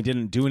 and they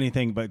didn't do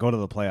anything but go to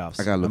the playoffs.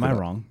 I gotta look Am it I up.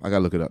 wrame? I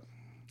gotta look it up.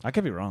 I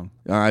could be wrong.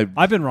 I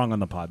I've been wrong on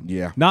the pod.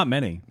 Yeah. Not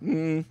many.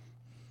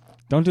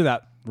 Don't do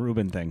that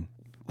Ruben thing.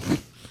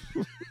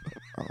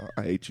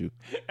 I hate you.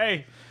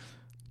 Hey.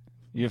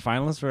 You a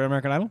finalist for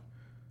American Idol?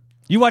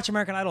 You watch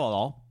American Idol at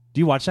all? Do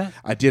you watch that?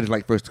 I did it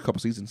like first couple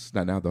seasons.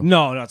 Not now though.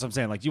 No, that's what I'm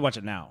saying. Like, you watch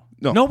it now.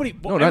 No. Nobody,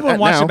 No, not everyone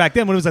watched now. it back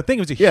then when it was a thing.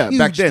 It was a Yeah, huge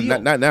back then,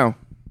 deal. not now.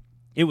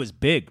 It was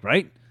big,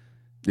 right?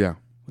 Yeah.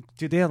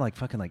 Dude, they had like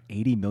fucking like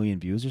 80 million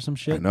views or some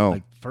shit. I know.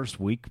 Like first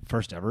week,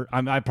 first ever.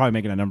 I'm probably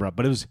making a number up,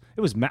 but it was.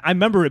 I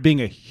remember it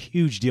being a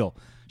huge deal.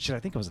 Shit, I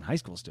think I was in high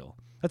school still.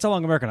 That's how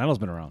long American Idol's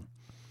been around.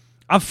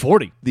 I'm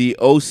 40. The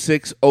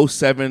 06,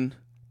 07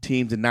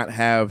 team did not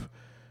have.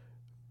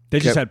 They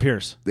just had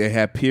Pierce, They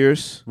had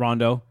Pierce,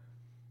 Rondo.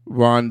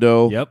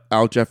 Rondo,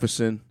 Al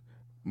Jefferson,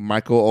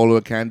 Michael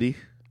Olowokandi.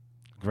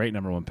 Great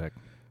number one pick.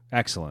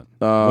 Excellent.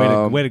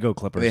 Way to go,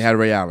 Clippers. They had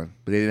Ray Allen,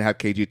 but they didn't have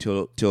KG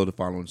till the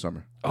following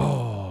summer.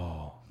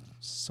 Oh,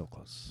 so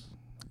close.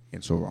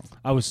 And so wrong.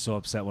 I was so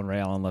upset when Ray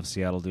Allen left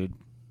Seattle, dude.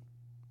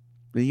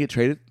 Did he get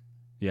traded?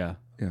 Yeah.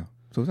 Yeah.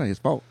 So it's not his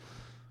fault.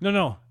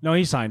 No.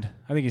 He signed.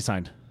 I think he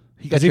signed.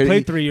 He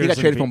played 3 years. He got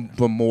in traded Phoenix.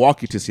 from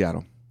Milwaukee to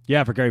Seattle.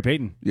 Yeah, for Gary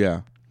Payton.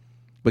 Yeah.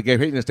 But Gary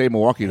Payton didn't stay in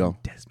Milwaukee though.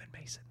 Desmond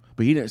Mason.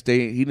 But he didn't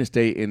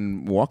stay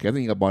in Milwaukee. I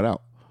think he got bought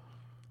out.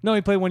 No,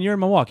 he played 1 year in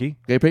Milwaukee.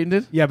 Gary Payton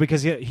did? Yeah,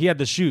 because he had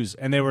the shoes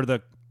and they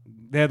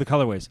had the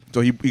colorways.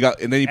 So he got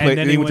and then he played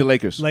And and he went to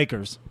Lakers.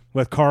 Lakers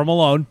with Karl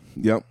Malone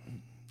Yep.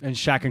 and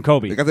Shaq and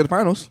Kobe. They got to the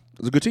finals. It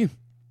was a good team.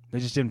 They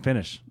just didn't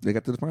finish. They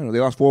got to the finals. They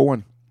lost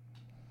 4-1.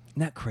 Isn't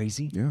that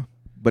crazy? Yeah.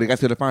 But they got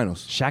to the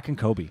finals. Shaq and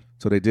Kobe.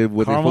 So they did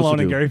what they Karl were supposed Malone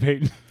to and do. Gary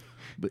Payton.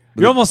 But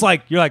You're almost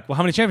like, well,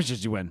 how many championships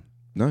did you win?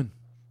 none.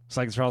 It's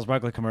like the Charles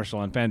Barkley commercial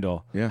on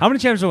FanDuel. Yeah. How many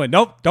championships did you win?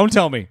 Nope, don't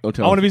tell me. Don't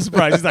tell I want to me. be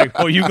surprised. He's like,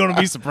 you're going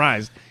to be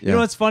surprised. You Yeah. know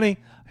what's funny?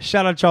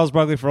 Shout out Charles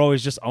Barkley for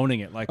always just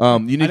owning it. Like, You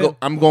need I to go.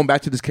 I'm going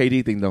back to this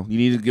KD thing though. You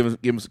need to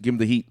give him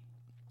the heat.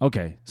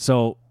 Okay,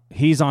 so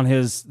he's on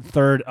his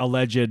third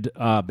alleged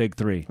big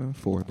three.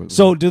 4. But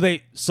So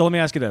let me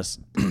ask you this.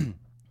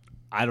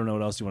 I don't know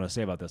what else you want to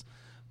say about this,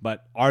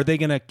 but are they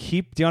going to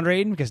keep DeAndre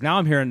Ayton? Because now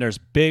I'm hearing there's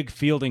big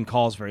fielding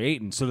calls for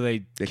Ayton. So do they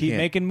keep can't.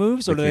 making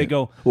moves, or do they can't.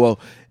 go? Well,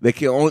 they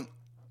can only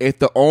if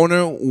the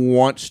owner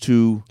wants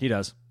to He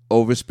does.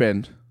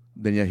 overspend.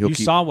 Then yeah, You he'll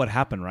saw what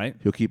happened, right?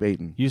 keep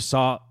Ayton. You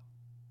saw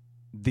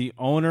the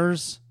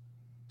owner's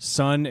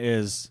son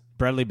is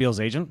Bradley Beal's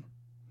agent.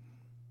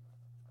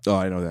 Oh,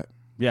 I know that.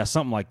 Yeah,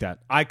 something like that.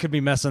 I could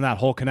be messing that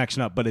whole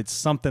connection up, but it's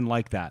something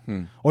like that.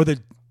 Hmm. Or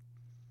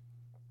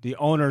the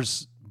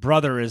owner's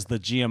brother is the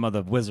GM of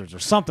the Wizards, or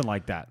something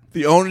like that.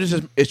 The owner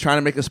is trying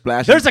to make a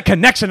splash. There's a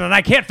connection, and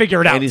I can't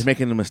figure it out. and he's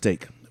making a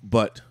mistake.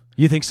 But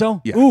You think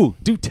so? Yeah. Ooh,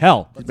 do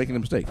tell. he's making a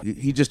mistake.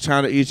 He's just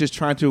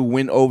trying to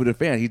win over the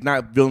fan. He's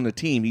not building a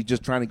team. He's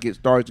just trying to get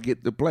stars to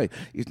get to play.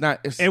 He's not.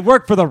 It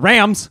worked for the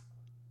Rams.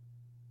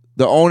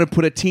 The owner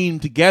put a team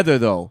together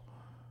though.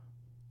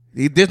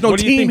 There's no What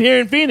do you team think- here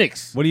in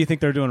Phoenix. What do you think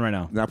they're doing right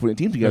now? Not putting a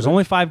team together. There's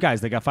only 5 guys.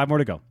 They got 5 more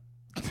to go.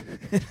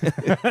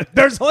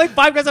 There's only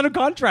 5 guys under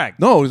contract.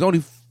 no. There's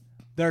only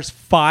There's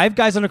 5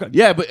 guys under contract.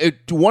 yeah, but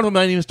one of them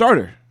not even a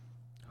starter.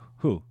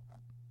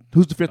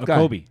 Who's the fifth guy?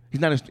 Kobe.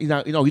 He's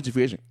not. No, he's a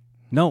free agent.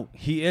 No,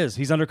 he is.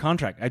 He's under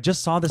contract. I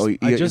just saw this. Oh,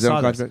 I just he's saw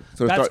under this. contract?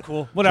 So That's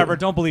cool. Whatever.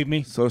 Don't believe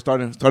me. So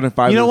starting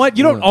five. You know is- what?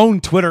 You don't own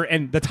Twitter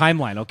and the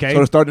timeline, okay? So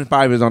the starting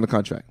five is on the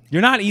contract,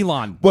 You're not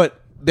Elon. but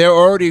they're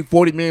already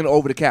 $40 million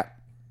over the cap.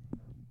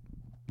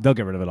 They'll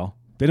get rid of it all.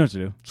 They know what to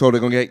do. So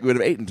they're gonna get rid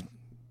of Ayton.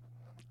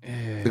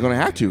 They're gonna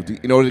have to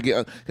in order to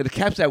get. The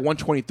cap's at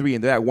 123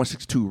 and they're at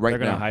 162 right They're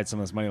going now. to hide some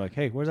of this money. Like,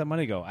 hey, where's that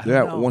money go? I They're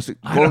don't at know. 160.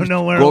 I don't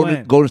know where it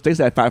went. Golden State's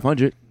at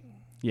 500.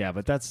 Yeah,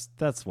 but that's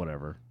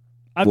whatever.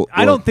 Well,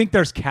 I don't think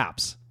there's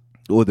caps.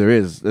 Well, there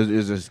is.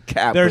 There's a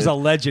cap. There's but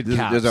alleged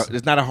caps.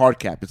 There's not a hard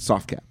cap. It's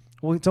soft cap.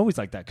 Well, it's always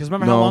like that. Because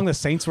remember how No. long the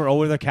Saints were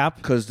over the cap?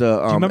 Because Do you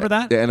remember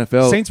that? The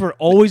NFL Saints were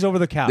always over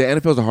the cap. The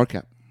NFL's a hard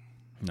cap.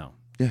 No.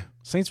 Yeah.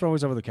 Saints were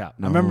always over the cap.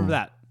 No. I remember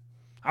that.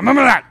 I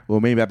remember that. Well,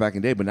 maybe back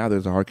in the day, but now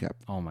there's a hard cap.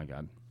 Oh, my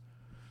God.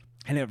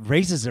 And it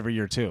raises every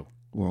year, too.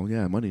 Well,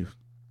 yeah, money.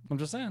 I'm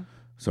just saying.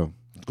 So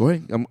go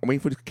ahead. I'm waiting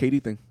for the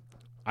KD thing.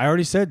 I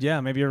already said, yeah,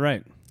 maybe you're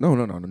right. No.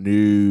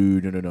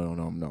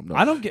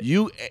 I don't get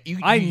you.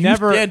 I you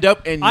never stand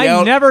up and I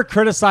yell. never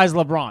criticize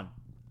LeBron.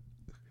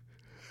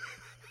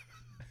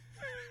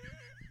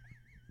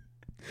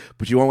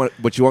 But you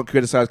won't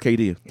criticize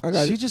KD. I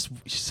got it.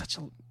 She's such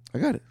a. I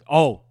got it.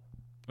 Oh,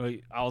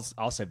 wait, I'll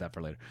save that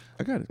for later.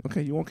 I got it.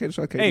 Okay, you won't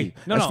criticize KD. Hey,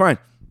 no, That's no. fine.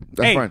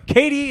 That's hey, fine.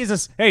 Katie is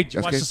a. Hey, did you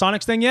That's watch okay. the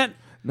Sonics thing yet?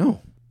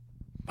 No,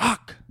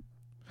 Fuck.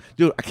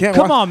 dude, I can't.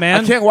 Come watch, on,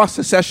 man. I can't watch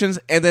the sessions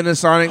and then the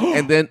Sonic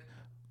and then.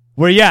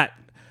 Where you at?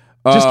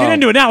 Just get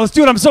into it now. Let's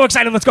do it. I'm so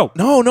excited. Let's go.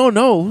 No.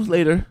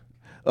 Later.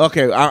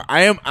 Okay,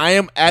 I am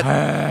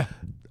at.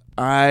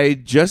 I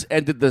just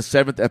ended the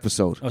 7th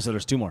episode. Oh, so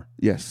there's 2 more.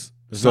 Yes.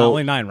 There's So not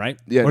only 9, right?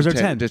 yeah, Or is there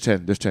 10? There's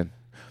 10. There's 10.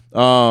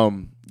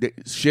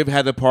 Shiv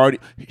had the party.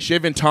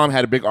 Shiv and Tom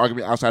had a big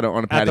argument outside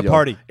on the patio. At the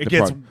party. The It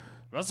gets. party.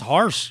 That's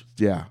harsh.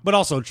 Yeah. But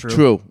also true.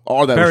 True.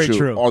 All that Very was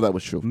true. true. All that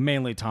was true.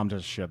 Mainly Tom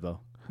does Shiv, though.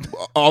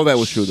 All that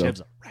was true though. Shiv's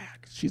a rag.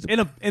 She's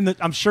a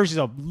I'm sure she's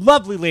a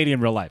lovely lady in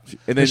real life.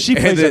 And then she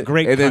plays a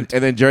great cunt.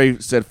 and then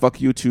Jerry said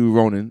 "fuck you" to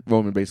Ronan.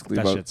 Roman basically.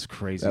 That about- shit's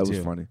crazy, That was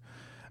too. funny.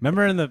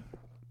 Remember in the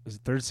was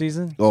it 3rd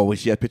season? Oh, when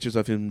she had pictures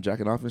of him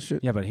jacking off and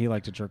shit. Yeah, but he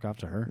liked to jerk off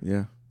to her.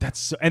 Yeah. That's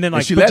so, and then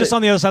like she but let just it.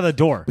 on the other side of the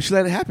door. But she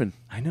let it happen.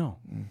 I know.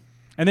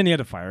 And then he had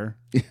to fire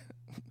her.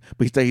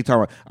 But he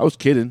talking about, I was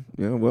kidding.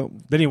 Yeah. Well,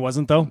 Then he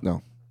wasn't though.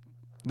 no.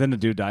 Then the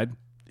dude died.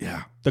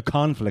 Yeah. The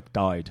conflict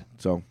died.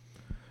 So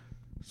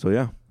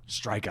yeah.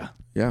 Striker.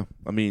 Yeah.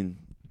 I mean,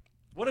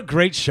 What a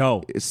great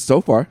show. it's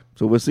so far.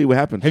 So we'll see what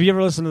happens. Have you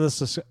ever listened to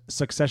the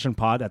Succession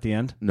pod at the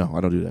end? No,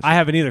 I don't do that. I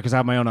haven't either because I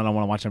have my own and I don't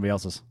want to watch anybody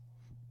else's.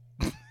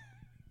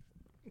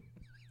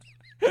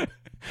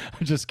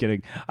 I'm just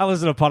kidding. I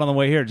listened to a pod on the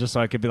way here just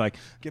so I could be like,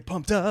 get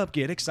pumped up,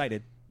 get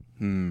excited.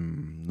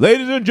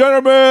 Ladies and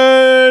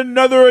gentlemen,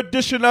 another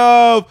edition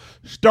of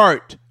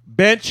Start,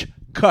 Bench,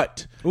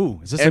 Cut. Ooh,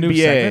 is this a new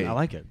NBA. segment? I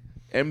like it.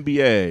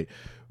 NBA.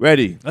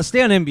 Ready? Let's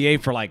stay on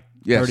NBA for like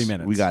Yes, 30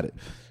 minutes. we got it.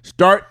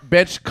 Start,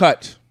 bench,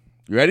 cut.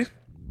 You ready?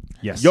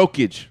 Yes.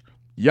 Jokic,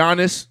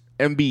 Giannis,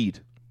 Embiid.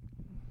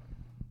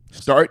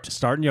 Start,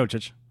 Starting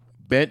Jokic.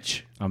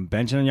 bench, I'm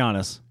benching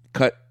Giannis.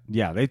 cut.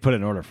 Yeah, they put it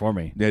in order for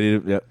me. Yeah, they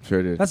did. Yeah,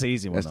 sure did. That's an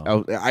easy one, That's- though.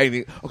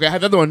 okay, I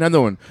have another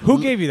one.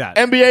 Who gave you that?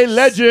 NBA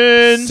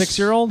legends.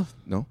 6-year-old?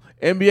 No.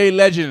 NBA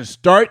legends.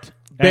 Start,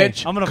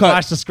 bench, Hey, I'm going to cut.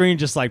 flash the screen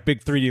just like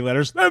big 3D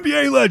letters.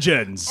 NBA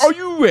legends. Are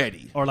you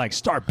ready? Or like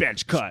start,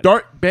 bench, cut.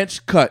 Start,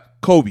 bench, cut.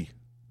 Kobe,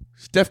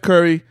 Steph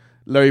Curry,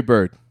 Larry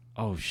Bird.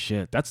 Oh,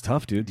 shit. That's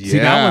tough, dude. See,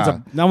 Yeah.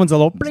 that one's a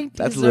little blink.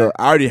 That's a little.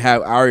 I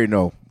already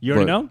know. You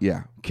already but, know?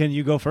 Yeah, Can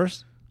you go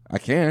first? I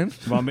can.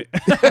 You want me,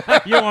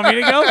 you want me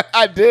to go?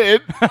 I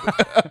did.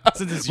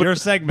 Since it's your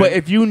segment. But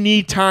if you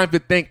need time to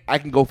think, I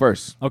can go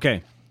first.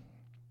 Okay.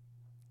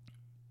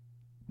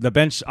 The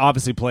bench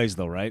obviously plays,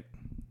 though, right?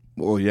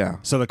 Oh yeah,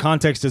 So the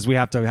context is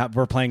we're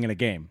playing in a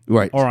game.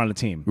 Right. Or on a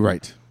team.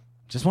 right.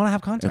 Just want to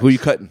have context. And who you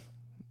cutting?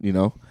 You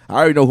know, I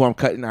already know who I'm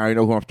cutting. I already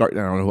know who I'm starting.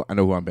 I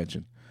know who I'm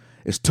benching.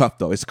 It's tough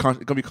though. It's gonna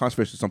be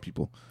controversial to some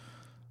people.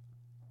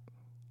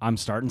 I'm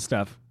starting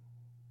Steph.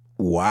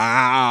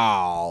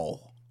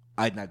 Wow,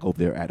 I did not go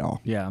there at all.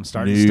 Yeah, I'm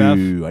starting No, Steph. I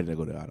did not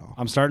go there at all.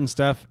 I'm starting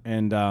Steph,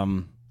 and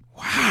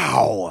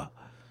Wow,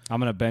 I'm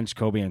going to bench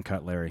Kobe and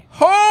cut Larry.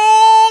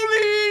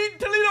 holy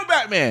Toledo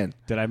Batman!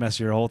 Did I mess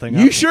your whole thing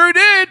up? You sure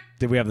did.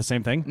 Did we have the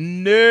same thing?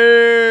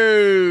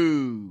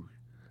 No,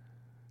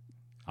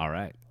 All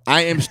right.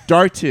 I am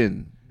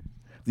starting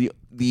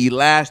the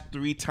last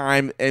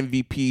 3-time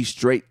MVP,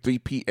 straight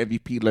 3P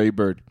MVP, Larry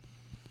Bird.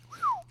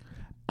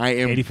 I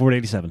am 84 to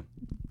 87.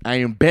 I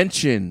am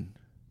benching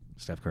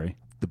Steph Curry.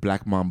 the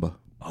Black Mamba,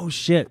 Oh,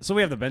 shit. So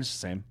we have the bench the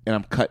same. and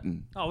I'm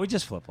cutting Oh, we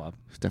just flip-flop.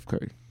 Steph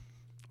Curry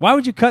Why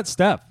would you cut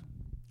Steph?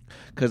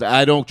 because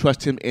I don't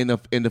trust him in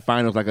the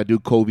finals like I do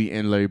Kobe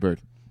and Larry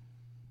Bird.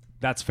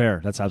 That's fair.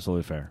 That's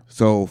absolutely fair.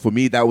 So for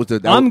me, that was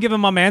I'm giving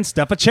my man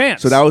Steph a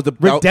chance. So that was the-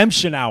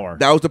 redemption hour.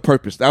 that was the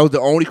purpose. That was the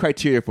only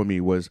criteria for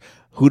me was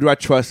who do I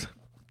trust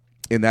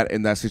in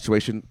that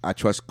situation. I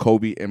trust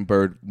Kobe and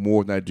Bird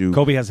more than I do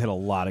Kobe has hit a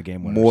lot of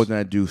game winners. more than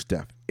I do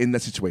Steph in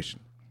that situation.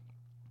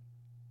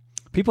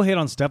 People hate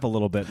on Steph a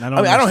little bit. And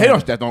I don't hate on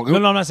Steph. No,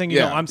 I'm not saying you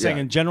Yeah, know. I'm saying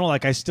yeah. in general,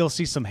 like I still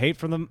see some hate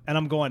from them, and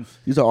I'm going.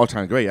 He's an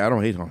all-time great. I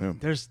don't hate on him.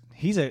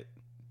 He's a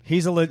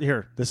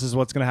here. This is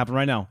what's going to happen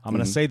right now. I'm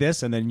going to say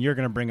this, and then you're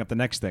going to bring up the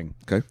next thing.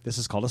 Okay. This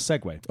is called a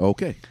segue.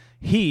 Okay.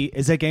 He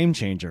is a game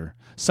changer.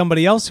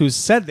 Somebody else who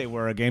said they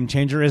were a game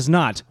changer is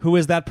not. Who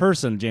is that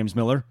person, James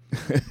Miller?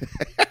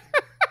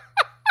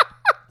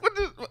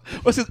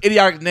 What's his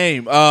idiotic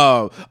name?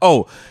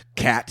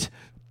 Cat.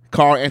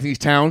 Carl Anthony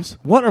Towns.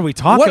 What are we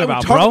talking What are we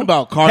about, talking bro?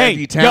 about, Carl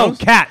Anthony Towns?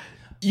 Yo, Cat.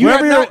 You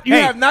Wherever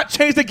have not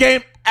changed the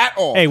game at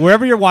all. Hey,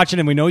 wherever you're watching,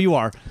 and we know you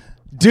are,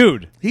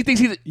 dude. He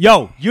thinks he's...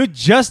 You're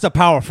just a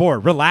power forward.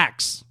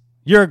 Relax.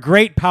 You're a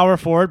great power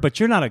forward, but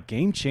you're not a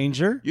game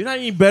changer. You're not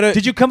even better.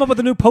 Did you come up with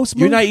a new post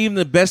move? You're not even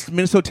the best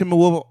Minnesota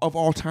Timberwolves of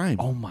all time.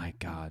 Oh, my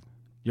God.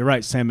 You're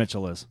right. Sam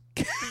Mitchell is.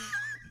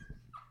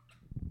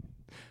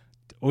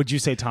 Would you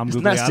say Tom It's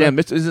Gugliotta? not Sam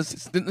Mitchell.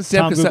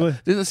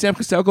 Didn't Sam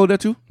Cassell go there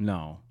too?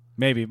 No.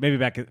 Maybe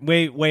back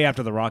way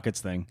after the Rockets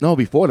thing. No,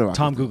 before the Rockets.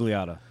 Tom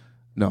Gugliotta.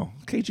 No,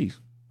 KG.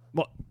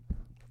 Well,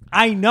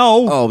 I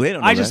know. Oh, they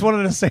don't know I just that.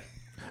 wanted to say.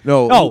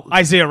 No. Oh,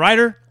 Isaiah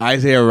Ryder?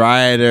 Isaiah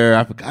Ryder.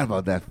 I forgot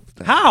about that.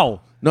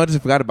 How? No, I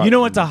just forgot about it. You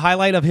know what's a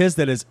highlight of his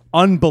that is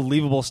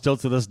unbelievable still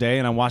to this day,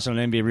 and I'm watching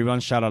on NBA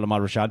Rebound. Shout out to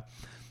Ahmad Rashad.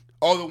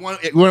 Oh, the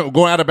one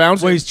going out of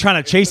bounds? Where he's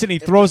trying to chase it, and he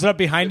throws it up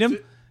behind him.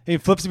 He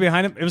flips it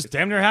behind him. It was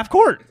damn near half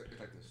court.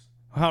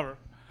 However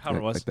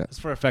it was. like that. It's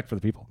for effect for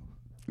the people.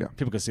 Yeah.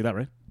 People could see that,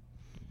 right?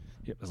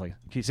 Yeah, it's like,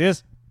 can you see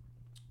this?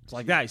 It's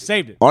like that. He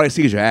saved it. All I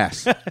see is your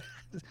ass.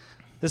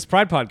 This is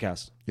Pride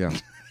Podcast. Yeah.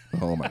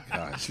 Oh, my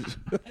gosh.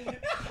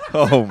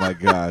 Oh, my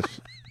gosh.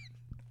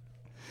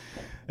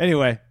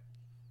 Anyway,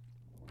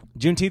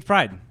 Juneteenth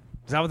Pride.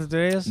 Is that what the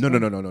day is? No.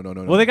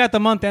 Well, they got the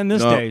month and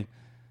this No. day.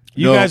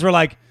 You No. guys were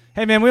like,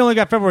 hey, man, we only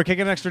got February. Kick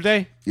an extra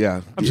day.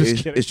 Yeah. I'm just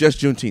kidding. It's just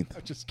Juneteenth.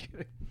 I'm just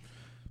kidding.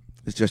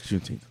 It's just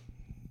Juneteenth.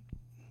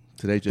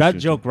 Today, just That Juneteenth.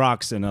 joke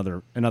rocks in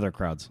other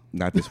crowds.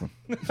 Not this one.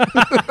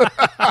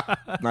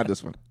 Not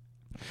this one.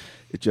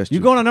 It's just You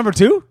Juneteenth. going on number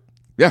 2?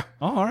 Yeah.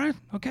 Oh, all right.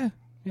 Okay.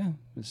 Yeah.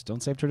 Just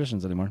don't save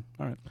traditions anymore.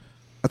 All right.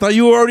 I thought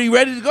you were already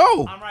ready to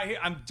go. I'm right here.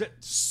 I'm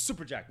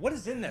super jacked. What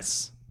is in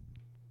this?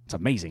 It's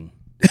amazing.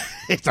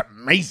 It's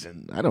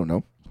amazing. I don't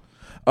know.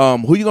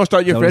 Who you gonna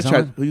start your Is that what it franchise?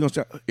 sound like? Who you gonna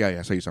start? Yeah.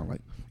 That's how you sound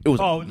like. It was.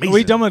 Oh, amazing. are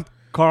we done with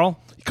Carl?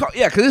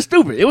 Yeah, because it's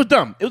stupid. It was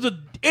dumb. It was an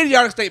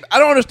idiotic statement. I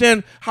don't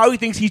understand how he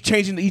thinks he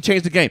changed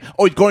the game.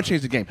 Oh, he's going to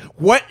change the game.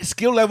 What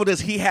skill level does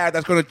he have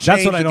that's going to change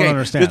That's what the I don't game?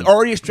 understand. There's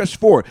already a stretch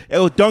forward. It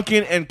was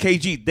Duncan and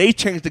KG. They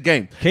changed the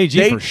game.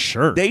 KG for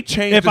sure. They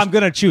changed. If I'm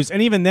going to choose.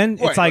 And even then,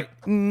 it's Right, like,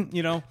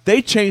 you know.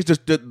 they changed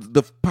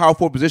the power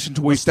forward position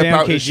to where you step Stand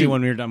out and KG shoot.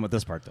 when we're done with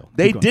this part, though.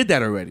 They Keep going. did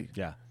that already.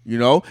 Yeah. You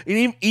know?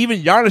 And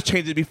even Giannis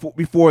changed it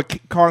before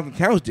Karl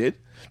Towns did.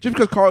 Just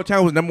because Karl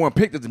Towns was number 1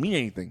 pick doesn't mean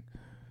anything.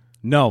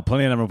 No,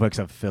 plenty of number picks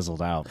have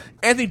fizzled out.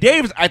 Anthony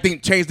Davis, I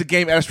think, changed the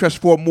game at a stretch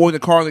forward more than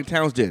Karl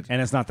Towns did.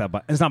 And it's not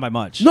it's not by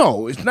much.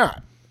 No, it's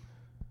not.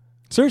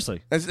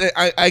 Seriously.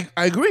 I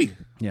agree.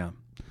 Yeah.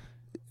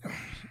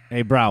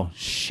 Hey, Brow,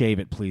 shave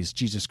it, please.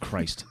 Jesus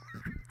Christ.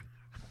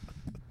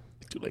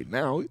 Too late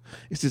now.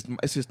 It's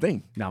his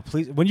thing. Now,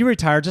 please, when you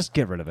retire, just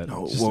get rid of it.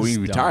 No, Just- well, it's he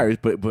dumb. retires,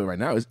 but right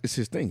now it's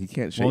his thing. He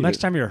can't shave Well, next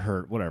it. time you're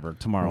hurt, whatever,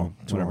 tomorrow,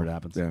 whenever it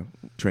happens. Yeah,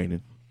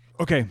 training.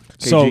 Okay,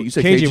 so you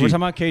said KG, KG. we're talking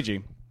about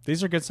KG.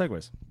 These are good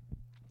segues.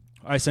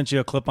 I sent you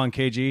a clip on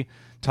KG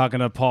talking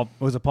to Paul.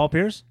 Was it Paul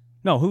Pierce?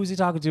 No, who was he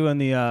talking to in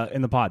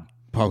the pod?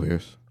 Paul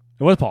Pierce.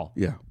 It was Paul.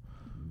 Yeah.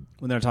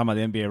 When they were talking about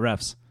the NBA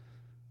refs,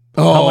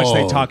 Oh, how much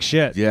they talk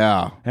shit.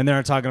 Yeah. And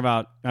they're talking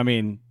about,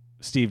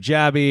 Steve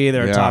Jabby.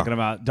 They're Yeah. talking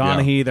about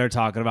Donaghy. Yeah. They're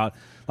talking about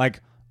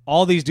like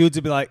all these dudes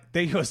would be like,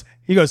 he goes,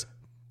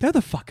 they're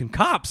the fucking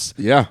cops.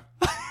 Yeah.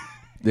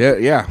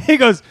 Yeah. He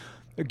goes,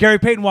 Gary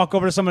Payton walk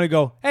over to somebody and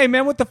go, hey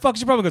man, what the fuck's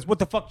your problem? He goes, what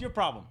the fuck your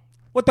problem?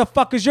 What the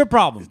fuck is your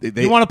problem?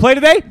 They- You want to play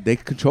today? They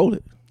control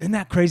it. Isn't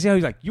that crazy? How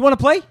he's like, you want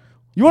to play?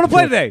 You want to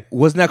play today?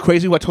 Wasn't that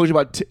crazy what I told you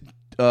about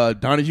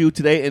Donahue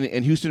today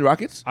in Houston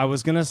Rockets? I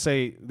was gonna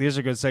say these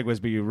are good segues,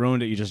 but you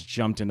ruined it. You just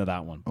jumped into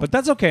that one. But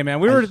that's okay,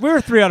 man. We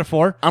were 3 out of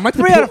 4. I'm at the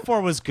 3 pool. out of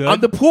 4 was good. On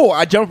the pool,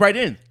 I jumped right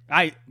in.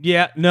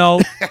 No.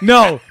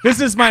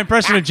 This is my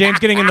impression of James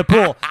getting in the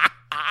pool.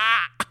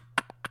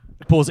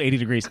 The pool's 80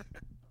 degrees.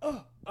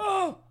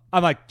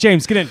 I'm like,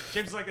 James, get in.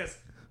 James is like this,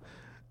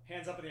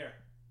 hands up in the air.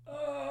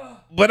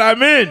 But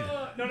I'm in.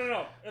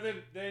 No. And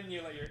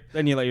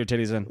then you let your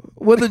titties in.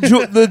 Well,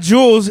 the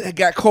jewels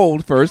got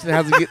cold first, and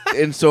has to get,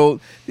 and so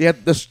they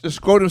had the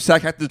scrotum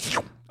sack had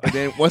to, and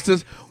then once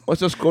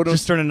the scrotum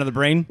Just turn into the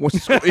brain.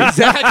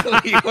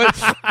 exactly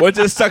once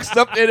it sucks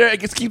up in there,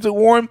 it keeps it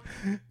warm.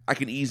 I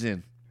can ease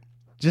in.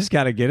 Just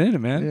gotta get in it,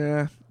 man.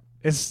 Yeah,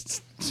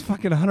 It's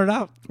fucking 100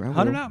 out. I will.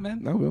 100 out,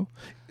 man. I will.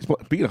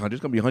 Speaking of 100,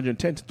 it's gonna be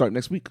 110 to start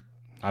next week.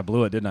 I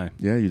blew it, didn't I?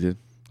 Yeah, you did.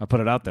 I put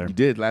it out there. You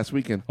did last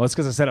weekend Well, it's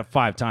because I said it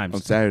 5 times.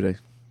 on Saturday.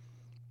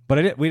 But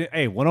I did.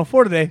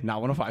 104 today,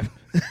 not 105.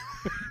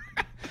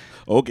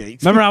 Okay.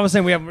 Remember I was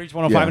saying we haven't reached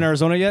 105 Yeah. in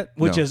Arizona yet,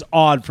 which No. is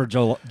odd for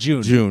June.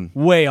 June.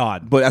 Way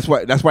odd. But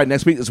that's why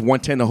next week is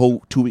 110 the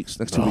whole 2 weeks.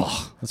 Next 2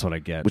 weeks, That's what I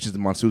get. which is the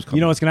monsoon's coming.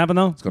 You know what's gonna happen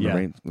though? It's gonna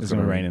rain. It's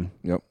gonna be raining.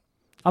 Yep.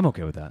 I'm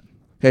okay with that.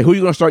 Hey, who are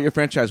you gonna start your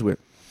franchise with?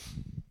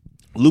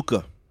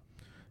 Luka,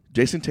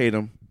 Jason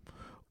Tatum,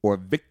 or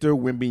Victor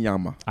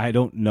Wembanyama? I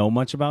don't know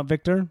much about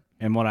Victor,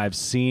 and what I've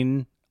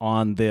seen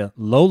on the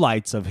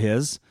lowlights of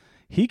his,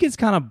 he gets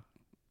kind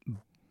of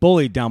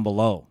bullied down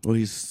below. Well,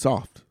 he's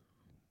soft.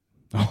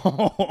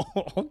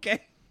 Okay.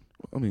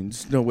 I mean,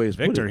 there's no way it's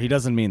Victor, he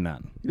doesn't mean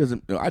that. He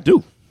doesn't. No, I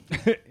do.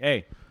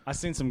 Hey, I've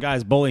seen some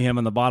guys bully him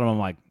in the bottom. I'm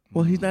like,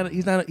 Well, he's not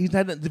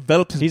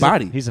developed his he's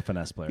body. he's a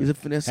finesse player. He's a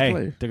finesse hey,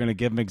 player. They're gonna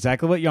give him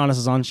exactly what Giannis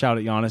is on. Shout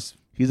at Giannis.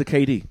 He's a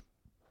KD.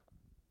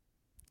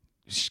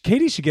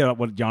 KD should get up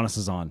what Giannis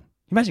is on.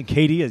 Imagine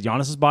KD as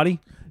Giannis's body.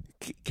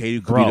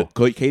 KD Bro.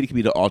 could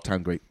be the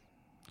all-time great.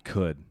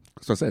 Could.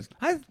 So I said.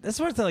 That's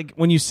what it's like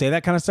when you say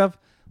that kind of stuff,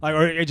 like,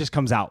 or it just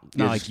comes out,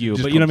 not Yeah, like it you,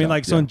 just but you know what I comes mean. out,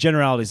 Like, so yeah. in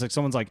generalities, like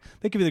someone's like,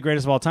 they could be the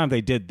greatest of all time.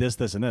 They did this,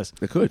 this, and this.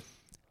 They could.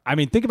 I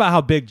mean, think about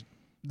how big.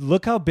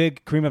 Look how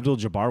big Kareem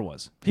Abdul-Jabbar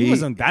was. He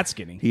wasn't that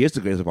skinny. He is the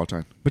greatest of all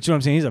time. But you know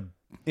what I'm saying?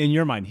 In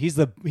your mind, he is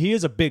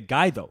a big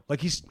guy though.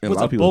 Like he In a was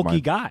lot a of people's bulky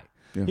mind. guy.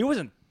 Yeah. He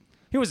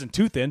wasn't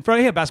too thin. He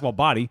had a basketball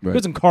body. Right. He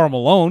wasn't Karl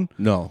Malone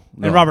No.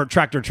 and Robert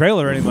Tractor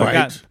Trailer or anything like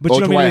Right. that. But Or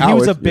you know what I Dwight mean? He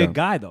was a Howard. big Yeah.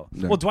 guy though.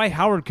 Yeah. Well, Dwight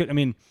Howard could. I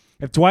mean,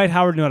 if Dwight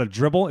Howard knew how to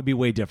dribble, it'd be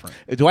way different.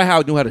 If Dwight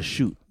Howard knew how to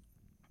shoot.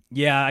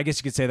 Yeah, I guess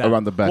you could say that.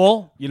 Around the back.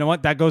 Well, you know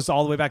what? That goes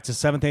all the way back to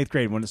 7th, 8th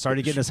grade. When it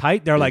started getting his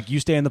height, they're like, you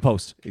stay in the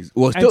post.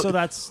 Well, And still, so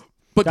that's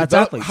develop,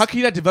 athletes. how can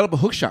you not develop a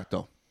hook shot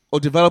though, or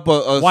develop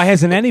a? Why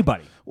hasn't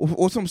anybody?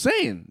 What's what I'm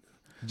saying?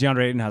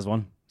 DeAndre Ayton has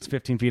one. It's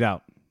 15 feet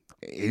out.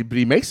 But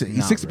he makes it.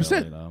 He's Not 60%.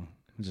 really, though.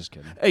 I'm just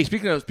kidding. Hey,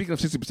 speaking of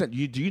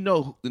 60%, do you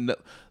know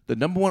the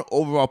number one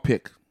overall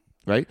pick,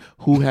 right?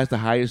 Who has the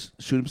highest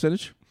shooting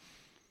percentage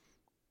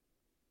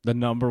The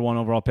number one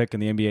overall pick in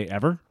the NBA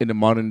ever? in the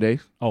modern day?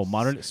 Oh,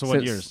 modern. So what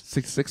Since years?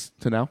 66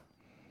 to now.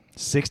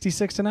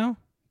 66 to now?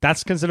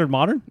 That's considered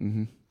modern?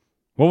 Mm-hmm.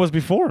 What was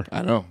before?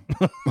 I don't know.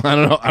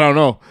 I don't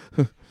know.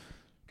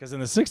 Because in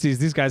the 60s,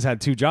 these guys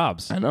had two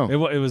jobs. I know.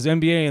 It was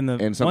NBA in the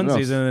And one something else.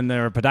 season, and they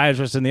were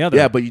podiatrists in the other.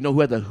 Yeah, but you know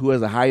who has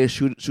the highest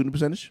shooting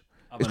percentage?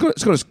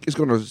 It's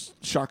gonna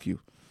shock you.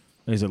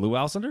 Is it Lou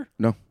Alcindor?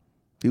 No,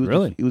 he was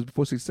Really? He was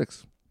before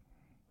 66,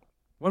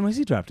 When was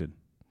he drafted?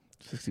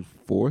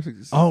 64,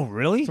 66, Oh,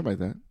 really? something like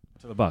that.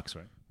 To the Bucks,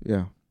 right?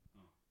 Yeah.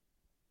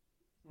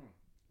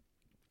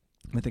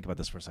 Let me think about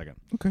this for a second.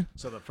 Okay.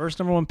 So the first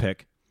number one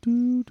pick,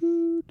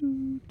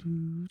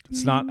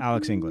 it's not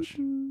Alex English.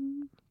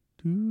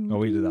 Oh,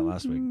 we did that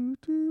last week.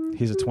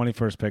 He's a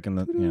 21st pick in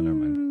the... Yeah, never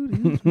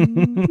mind.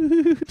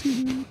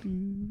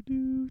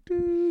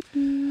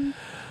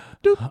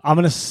 I'm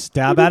going to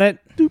stab at it.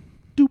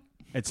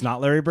 It's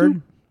not Larry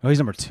Bird. Oh, he's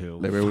number 2.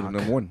 Larry was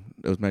number 1.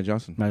 It was Magic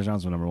Johnson. Magic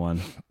Johnson was number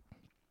 1.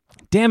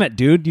 Damn it,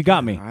 dude. You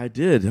got me. I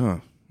did, huh,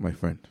 my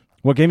friend?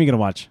 What game are you going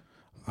to watch?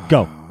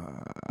 Go.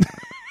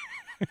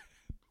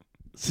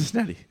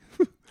 Cincinnati.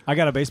 I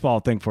got a baseball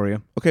thing for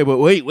you. Okay, but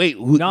wait.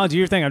 Who, No, do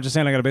your thing. I'm just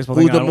saying I got a baseball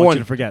Who's thing. I don't number want one?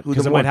 you to forget Who's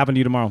because it number might one? happen to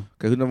you tomorrow.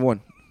 Okay, who's number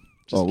 1?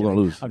 We're going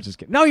to lose. I'm just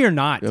kidding. No, you're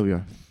not. Yeah, we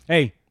are.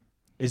 Hey,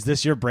 is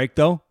this your break,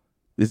 though?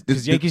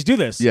 Because Yankees do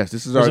this. Yes,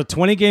 this is There's our... a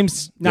 20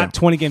 games, not Yeah.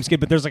 20 game skid,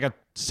 but there's like a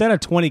set of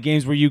 20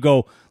 games where you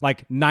go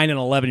like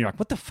 9-11. You're like,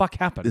 what the fuck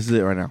happened? This is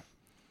it right now.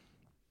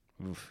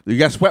 You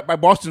got swept by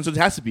Boston, so it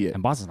has to be it.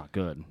 And Boston's not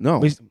good. No.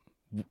 At least,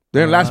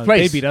 They're in last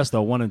place. They beat us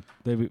though. One It's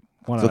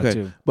out of okay.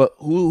 2. But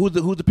who's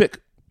the pick?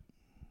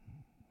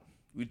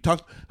 We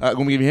talked. Let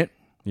me give you a hint.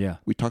 Yeah,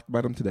 We talked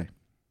about him today.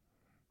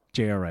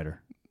 J.R.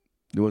 Ryder.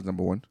 It was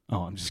number 1.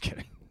 Oh, I'm just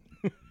kidding.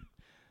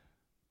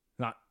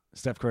 Not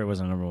Steph Curry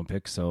wasn't a number 1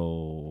 pick,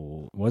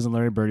 so it wasn't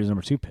Larry Bird. He was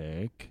number 2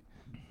 pick.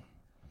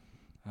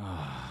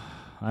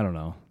 I don't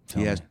know. Tell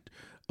He me. has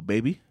a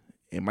baby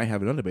and might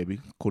have another baby,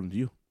 according to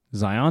you.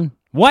 Zion?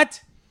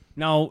 What?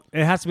 No,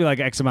 it has to be like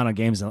X amount of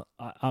games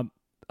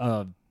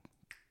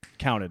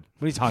counted.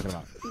 What are you talking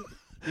about?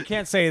 You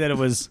can't say that it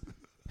was.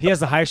 He has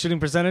the highest shooting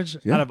percentage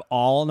Yeah. out of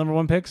all number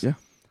 1 picks. Yeah.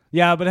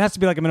 Yeah, but it has to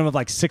be like a minimum of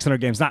like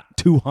 600 games, not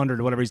 200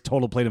 or whatever he's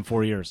total played in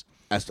 4 years.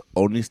 That's the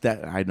only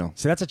stat I know.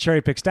 See, that's a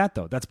cherry pick stat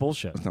though. That's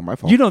bullshit. It's not my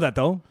fault. You know that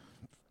though.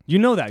 You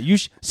know that.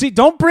 See,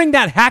 don't bring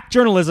that hack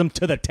journalism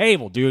to the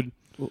table, dude.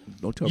 Well,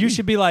 don't tell You me.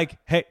 should be like,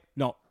 hey,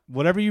 no,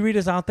 whatever you read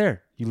is out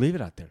there. You leave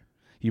it out there.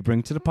 You bring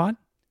it to the pod.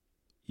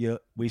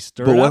 We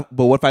stir it up.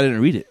 But what if I didn't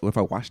read it? What if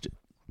I watched it?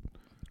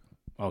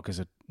 Oh,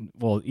 because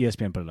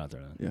ESPN put it out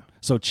there. Then. Yeah.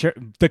 So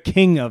the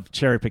king of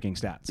cherry picking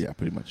stats. Yeah,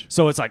 pretty much.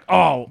 So it's like,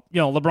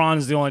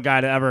 LeBron's the only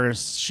guy to ever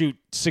shoot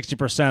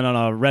 60% on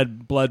a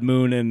red blood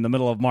moon in the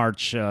middle of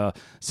March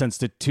since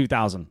the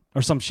 2000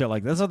 or some shit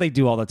like that. That's what they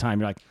do all the time.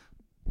 You're like,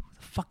 who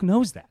the fuck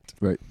knows that?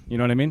 Right. You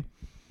know what I mean?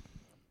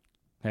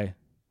 Hey,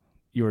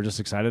 you were just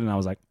excited, and I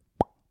was like,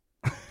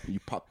 You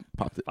popped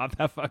it. pop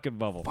that fucking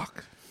bubble.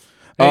 Fuck.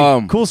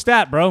 Hey, cool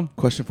stat, bro.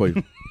 Question for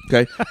you.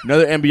 Okay.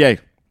 Another NBA.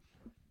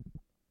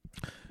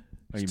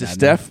 Are you To mad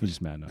Steph? now? You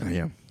just mad now. I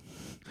am.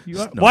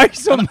 Why are you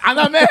so I'm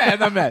not mad. I'm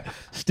not mad.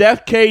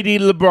 Steph, KD,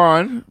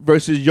 LeBron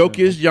versus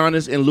Jokic,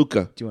 Giannis, and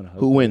Luka.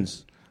 Who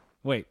wins?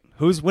 Wait,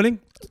 who's winning?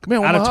 Come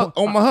here,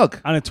 on my hug.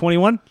 On a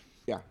 21?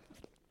 Yeah.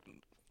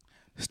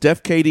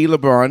 Steph, KD,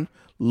 LeBron,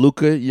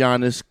 Luka,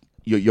 Giannis,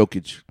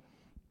 Jokic.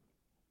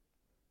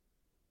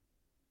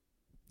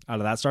 Out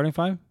of that starting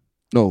five?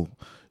 No.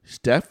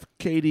 Steph,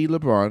 KD,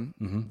 LeBron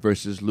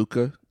versus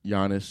Luka,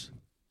 Giannis,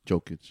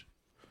 Jokic.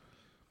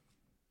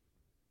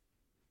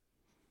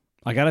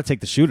 I got to take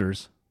the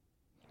shooters.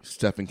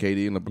 Steph and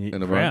KD and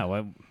LeBron. Yeah,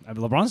 well,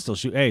 LeBron still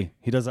shoot. Hey,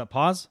 he does that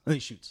pause, and he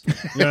shoots.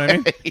 You know what I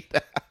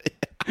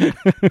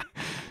mean?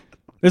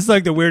 This is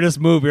like the weirdest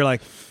move. You're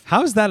like,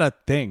 how is that a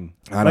thing?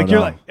 I don't know. You're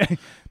like,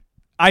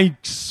 I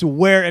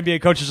swear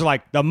NBA coaches are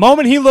like, the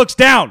moment he looks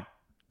down,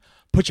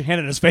 put your hand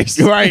in his face.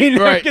 Right, he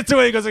never right. gets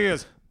away. He goes like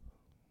this.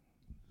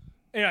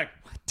 And you're like,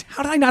 what?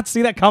 How did I not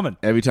see that coming?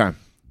 Every time.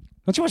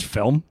 Don't you watch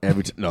film?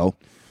 No.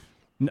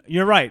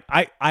 You're right.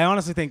 I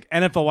honestly think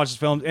NFL watches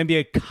film.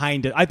 NBA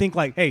kind of. I think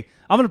like, hey,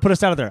 I'm going to put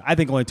us out there. I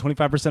think only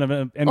 25%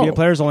 of NBA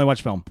players only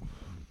watch film.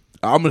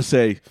 I'm going to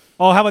say.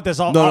 Oh, how about this?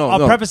 I'll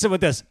No. preface it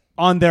with this.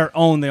 On their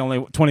own, they only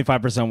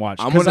 25% watch.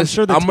 I'm going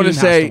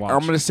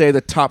to say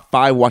the top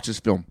 5 watches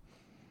film.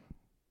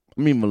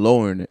 I mean, I'm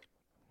lowering it.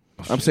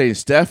 I'm saying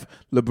Steph,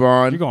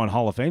 LeBron. You're going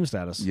Hall of Fame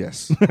status.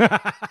 Yes.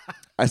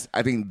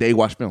 I think they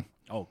watch film.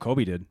 Oh,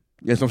 Kobe did.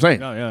 Yes, what I'm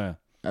saying. Oh, yeah.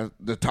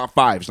 The top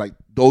 5 is like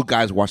those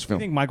guys watch film.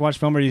 I think Mike watched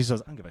film where he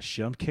says, I don't give a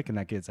shit. I'm kicking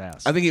that kid's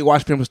ass. I think he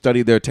watched film to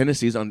study their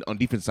tendencies on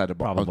defense side of the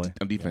ball. Probably.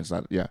 On defense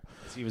side, yeah.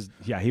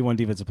 He won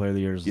Defensive Player of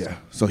the Year. Yeah.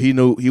 So he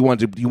knew he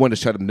wanted to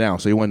shut them down.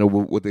 So he wanted to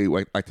know what they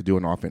like to do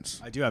in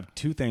offense. I do have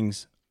 2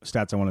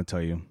 stats I want to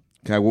tell you.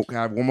 Can I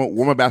have one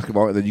more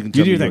basketball, and then you can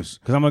tell me yours.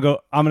 Because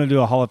I'm gonna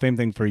do a Hall of Fame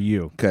thing for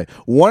you. Okay.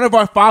 One of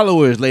our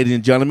followers, ladies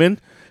and gentlemen.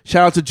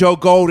 Shout out to Joe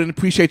Golden.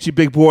 Appreciate you,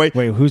 big boy.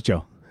 Wait, who's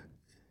Joe?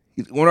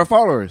 He's one of our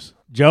followers.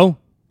 Joe?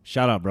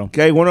 Shout out, bro.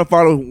 Okay, one of our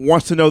followers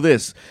wants to know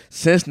this.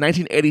 Since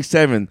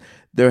 1987,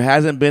 there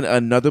hasn't been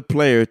another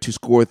player to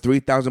score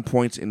 3,000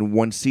 points in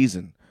one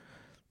season.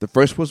 The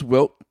first was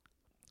Wilt.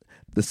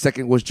 The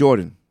second was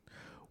Jordan.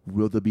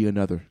 Will there be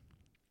another?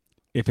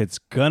 If it's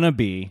gonna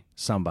be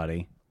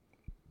somebody,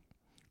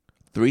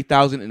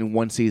 3,000 in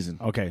one season.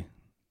 Okay.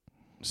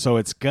 So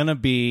it's gonna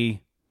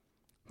be,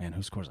 man,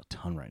 who scores a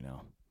ton right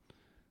now?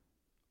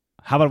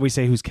 How about we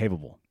say who's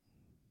capable?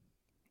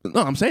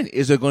 No, I'm saying,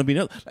 is there going to be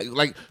another?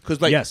 Because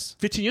yes.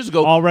 15 years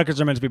ago. All records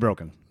are meant to be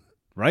broken,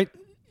 right?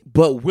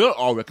 But will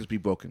all records be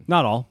broken?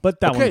 Not all, but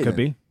that one could then.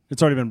 be.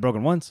 It's already been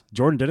broken once.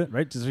 Jordan did it,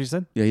 right? Is what you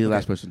said? Yeah, he's the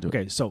last person to do it.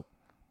 Okay, so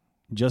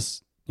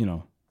just, I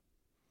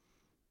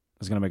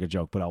was going to make a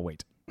joke, but I'll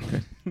wait.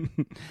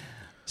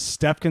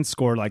 Steph can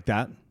score like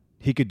that.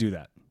 He could do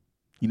that.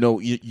 You know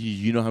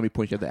how many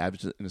points you have to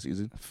average in a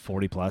season?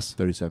 40 plus.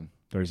 37.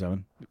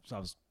 37. So I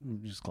was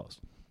just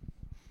close.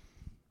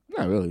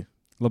 Not really.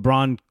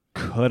 LeBron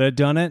could have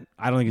done it.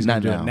 I don't think he's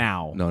going to do it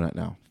now. No, not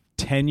now.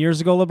 10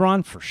 years ago,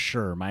 LeBron, for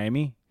sure.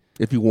 Miami.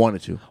 If he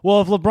wanted to. Well,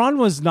 if LeBron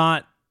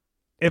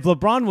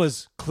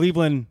was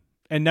Cleveland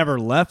and never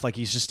left, like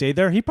he's just stayed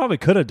there, he probably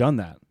could have done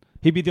that.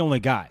 He'd be the only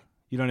guy.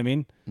 You know what I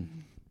mean?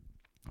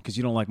 Because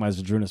you don't like my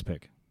Zadrunas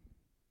pick.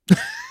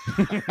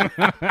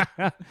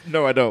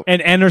 No, I don't.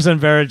 And Anderson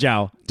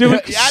Varejao.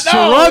 Dude,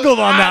 struggled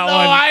on that one.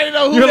 I didn't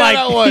know who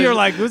that was. You're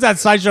like, who's that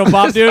Sideshow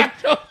Bob, dude?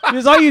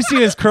 Because all you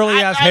see is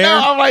curly-ass hair.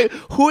 I'm like,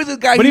 who is this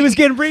guy? But he was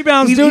getting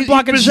rebounds, dude,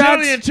 blocking shots.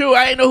 Brazilian, too.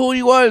 I didn't know who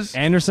he was.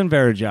 Anderson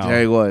Varejao.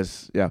 There he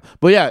was, yeah.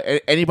 But, yeah,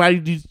 anybody,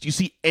 do you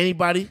see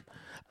anybody?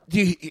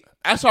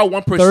 I saw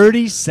one person.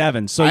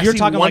 37. So you're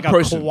talking like a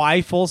person.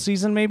 Kawhi full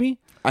season, maybe?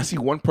 I see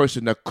one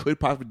person that could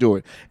possibly do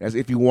it, as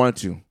if he wanted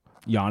to.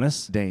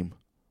 Giannis? Dame.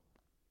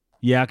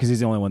 Yeah, because he's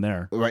the only one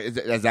there. Right,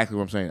 that's exactly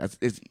what I'm saying.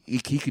 He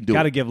can do it.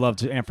 Got to give love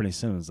to Anthony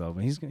Simmons, though.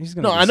 But he's going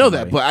to. No, I know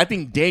that, but I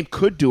think Dame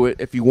could do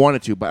it if he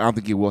wanted to, but I don't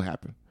think it will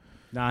happen.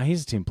 Nah,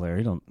 he's a team player.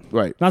 He don't.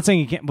 Right. Not saying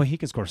he can't, but he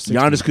can score 60.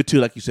 Giannis could too,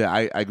 like you said.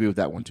 I agree with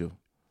that one too.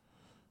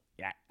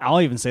 Yeah,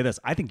 I'll even say this.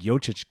 I think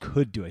Jokic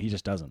could do it. He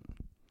just doesn't.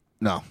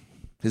 No,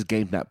 his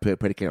game's not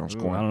predicated on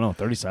scoring. I don't know,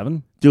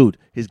 37. Dude,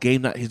 his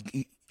game not his.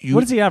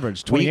 What does he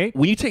average? 28.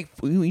 When you take,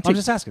 I'm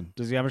just asking.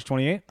 Does he average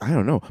 28? I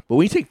don't know, but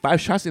when you take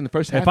 5 shots in the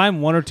first half, if I'm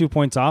 1 or 2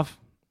 points off,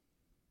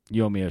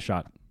 you owe me a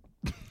shot.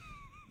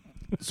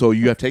 So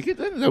you have to take it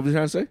then? Is that what you're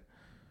trying to say?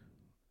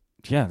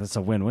 Yeah, that's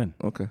a win-win.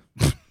 Okay.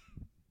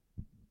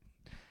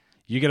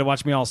 You got to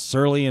watch me all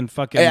surly and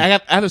fucking. Hey, I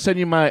have to send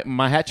you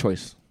my hat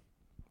choice.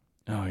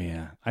 Oh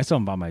yeah, I still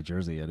haven't bought my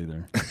jersey yet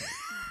either.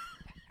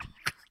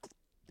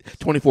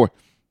 24.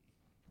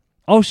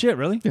 Oh shit!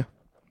 Really? Yeah.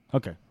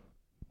 Okay.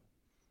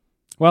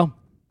 Well,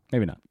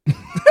 maybe not.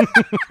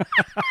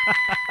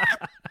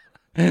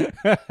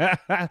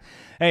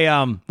 Hey,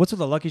 what's with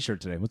the lucky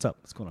shirt today? What's up?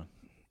 What's going on?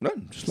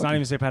 Nothing. It's not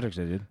even St. Patrick's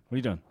Day, dude. What are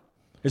you doing?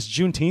 It's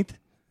Juneteenth.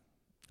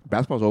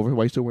 Basketball's over.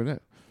 Why are you still wearing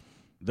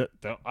that?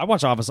 I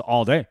watch Office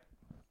all day.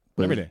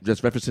 But every day.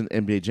 Just referencing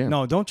NBA Jam.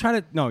 No, don't try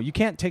to. No, you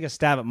can't take a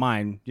stab at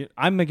mine.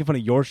 I'm making fun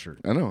of your shirt.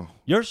 I know.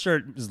 Your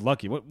shirt is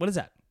lucky. What is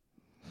that?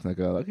 I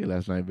got lucky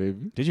last night,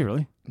 baby. Did you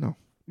really? No.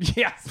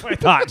 Yeah, that's what I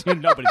thought.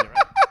 Nobody did,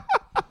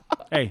 right?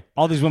 Hey,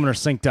 all these women are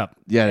synced up.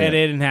 Yeah, It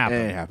didn't happen.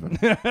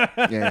 It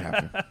ain't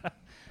happen.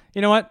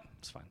 You know what?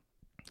 It's fine.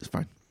 It's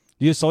fine.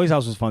 Sully's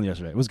house was fun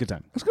yesterday. It was a good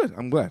time. That's good.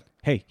 I'm glad.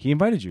 Hey, he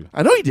invited you.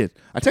 I know he did.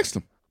 I texted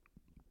him.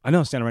 I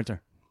know, standing right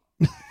there.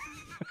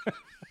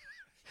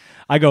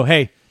 I go,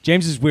 hey,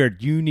 James is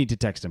weird. You need to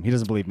text him. He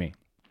doesn't believe me.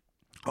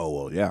 Oh,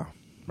 well, yeah.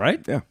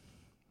 Right? Yeah.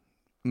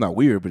 Not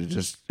weird, but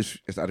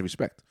it's out of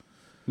respect.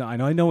 No,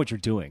 I know what you're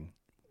doing.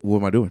 What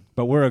am I doing?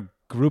 But we're a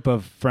group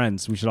of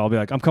friends. We should all be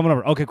like, I'm coming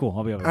over. Okay, cool.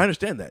 I'll be over. I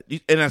understand that.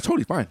 And that's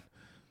totally fine.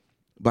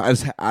 But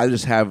I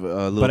just have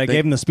a little But I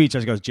gave him the speech.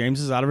 I goes, James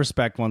is out of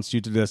respect, wants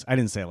you to do this. I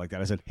didn't say it like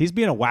that. I said, he's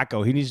being a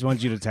wacko. He just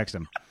wants you to text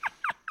him.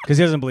 Because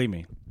he doesn't believe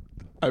me.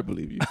 I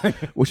believe you.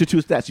 What's your 2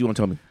 stats you want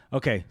to tell me?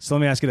 Okay, so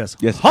let me ask you this.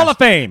 Yes. Hall of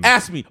Fame.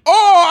 Ask me.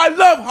 Oh, I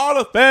love Hall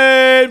of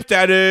Fame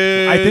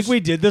status. I think we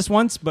did this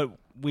once, but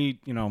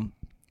I'm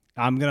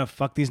going to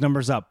fuck these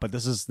numbers up, but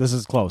this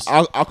is close.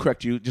 I'll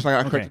correct you, just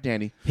like I corrected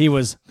Danny. He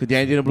was. Because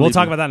Danny didn't believe We'll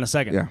talk me. about that in a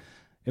second.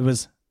 Yeah.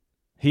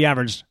 He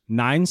averaged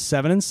 9,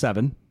 7, and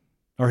 7.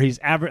 Or he's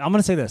average. I'm going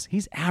to say this.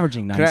 He's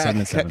averaging 9, 7,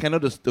 and 7. Can I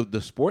know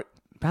the sport?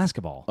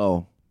 Basketball.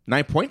 Oh,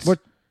 9 points?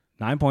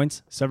 9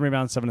 points, 7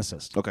 rebounds, 7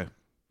 assists. Okay.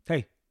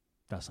 Hey,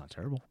 that's not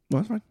terrible. No,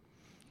 that's fine.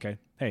 Okay.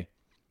 Hey,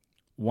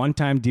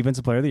 1-time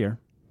Defensive Player of the Year.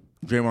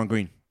 Draymond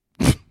Green.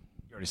 You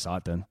already saw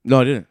it then. No,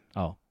 I didn't.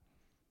 Oh.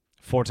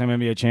 4-time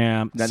NBA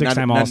champ, Not-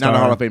 6-time not- All-Star. Not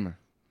a Hall of Famer.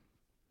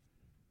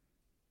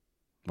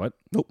 What?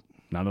 Nope.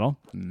 Not at all?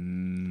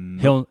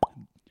 No.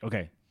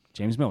 Okay,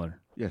 James Miller,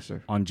 Yes,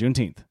 sir. on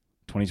Juneteenth,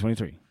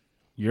 2023.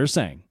 You're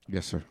saying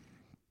Yes, sir.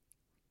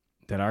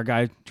 that our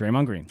guy,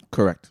 Draymond Green,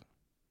 Correct.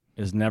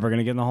 is never going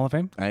to get in the Hall of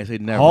Fame? I didn't say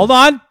never. Hold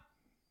on.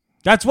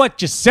 That's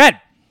what you said.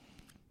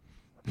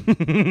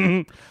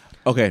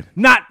 Okay.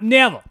 Not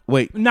never.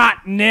 Wait.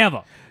 Not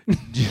never.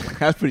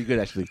 That's pretty good,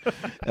 actually.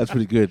 That's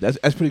pretty good. That's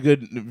pretty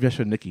good,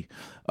 Mr. Nicky.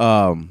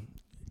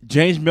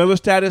 James Miller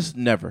status,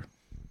 never.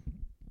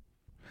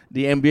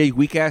 The NBA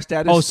weak ass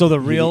status. Oh, so the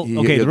real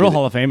the real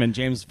Hall of Fame in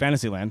James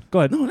Fantasyland. Go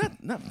ahead. No,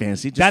 not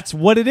fantasy. Just, That's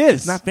what it is.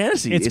 it's not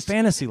fantasy. It's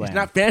Fantasyland. It's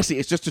not fantasy.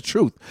 It's just the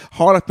truth.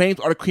 Hall of Fames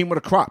are the cream of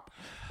the crop.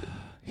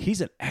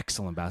 He's an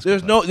excellent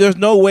basketball player. There's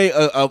no way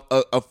a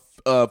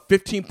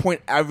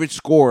 15-point average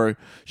scorer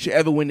should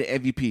ever win the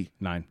MVP.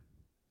 9.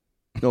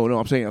 No,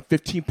 I'm saying a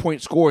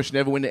 15-point scorer should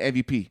never win the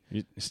MVP.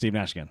 Steve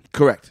Nash again.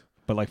 Correct.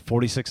 But like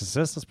 46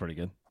 assists, that's pretty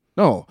good.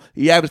 No,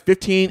 he averaged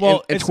 15 and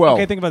it's- 12.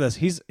 Okay, think about this.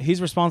 He's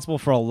responsible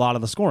for a lot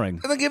of the scoring.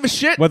 I don't give a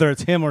shit. Whether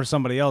it's him or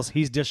somebody else,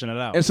 he's dishing it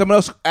out. And someone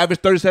else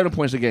averaged 37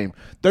 points a game.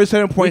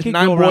 37 We points, could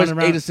 9 go around boards, and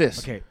around. 8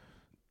 assists. Okay.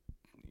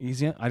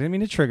 Easy. I didn't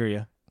mean to trigger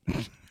you.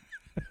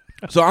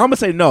 So I'm going to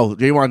say no.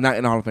 Draymond's not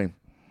in the Hall of Fame.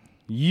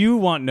 You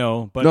want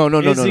no, but No,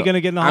 is he no. going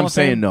to get in the Hall I'm of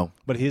Fame? saying no.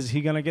 But is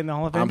he going to get in the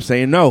Hall of Fame? I'm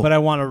saying no. But I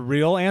want a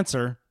real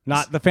answer,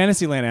 not the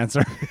Fantasyland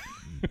answer.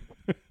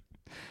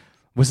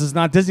 This is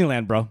not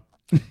Disneyland, bro.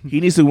 He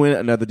needs to win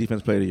another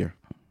Defense Player of the Year.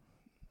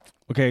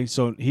 Okay,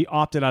 so he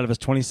opted out of his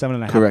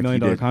 $27.5 Correct,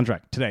 million he did.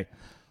 contract today.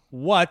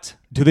 What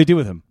do they do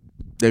with him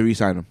They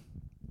re-sign him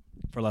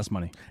for less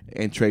money?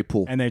 and trade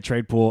pool. And they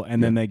trade pool,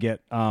 and then they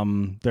get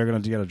they're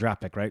going to get a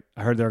draft pick, right?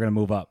 I heard they're going to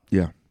move up.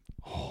 Yeah.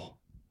 What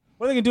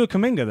are they going to do with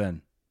Kuminga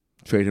then?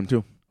 Trade him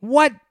too.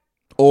 What?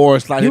 Or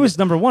slide He him. was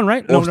number 1,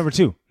 right? Or- No, number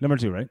 2. Number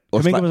 2, right? or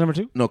Kuminga sli- was number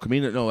 2? No,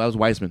 Kamina. No, that was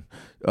Wiseman.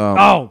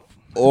 Oh,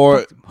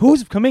 Or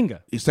who's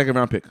Kuminga? his second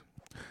round pick.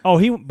 Oh,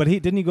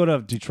 didn't he go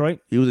to Detroit?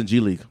 He was in G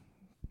League.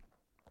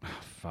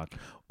 Fuck.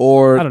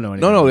 Or I don't know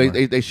anything No,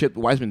 anymore. they shipped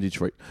Wiseman to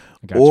Detroit.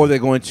 Gotcha. Or they're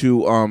going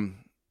to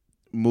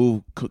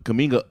move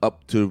Kuminga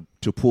up to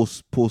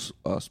Pool's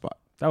spot.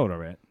 That would all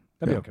right.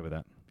 That'd Yeah. be okay with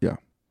that. Yeah.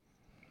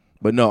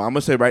 But no, I'm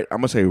gonna say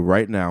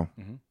right now.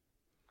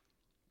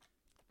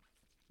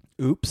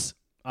 Oops.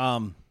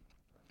 I'm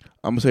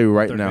gonna say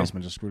right Third now.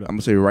 baseman just screwed up. I'm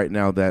gonna say right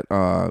now that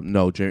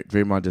no,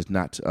 Draymond does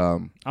not.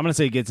 I'm gonna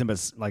say he gets in,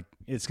 but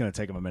it's gonna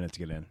take him a minute to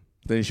get in.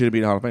 Then he shouldn't be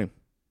in the Hall of Fame.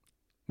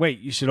 Wait,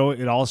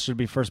 it all should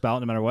be first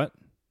ballot no matter what.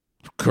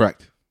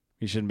 Correct.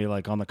 You shouldn't be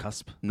like on the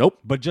cusp, Nope.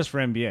 but just for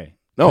NBA.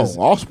 No, 'Cause-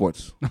 all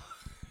sports.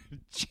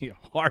 Gee,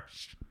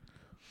 harsh.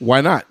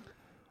 Why not?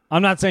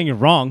 I'm not saying you're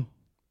wrong.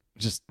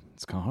 Just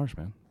it's kind of harsh,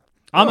 man.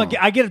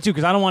 I get it too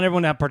because I don't want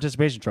everyone to have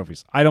participation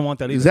trophies. I don't want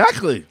that either.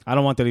 Exactly. I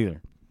don't want that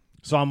either.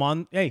 So I'm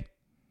on. Hey,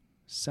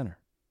 center.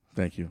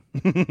 Thank you.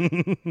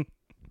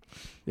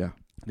 Yeah.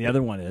 The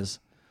other one is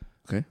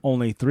Okay.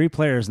 only 3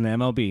 players in the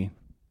MLB.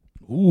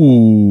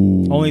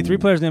 Ooh. Only 3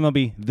 players in the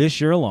MLB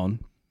this year alone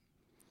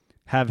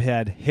have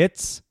had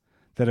hits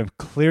that have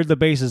cleared the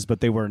bases, but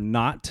they were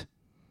not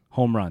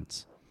home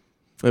runs.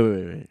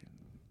 Wait.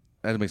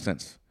 That doesn't make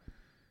sense.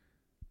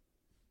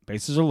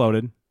 Bases are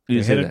loaded. You They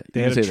didn't say hit that. They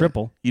You hit didn't a say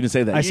triple. That. You didn't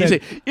say that. I you,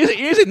 said-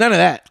 didn't say none of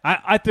that.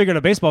 I figured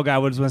a baseball guy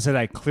was going to say that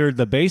I cleared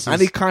the bases. I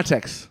need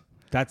context.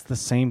 That's the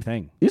same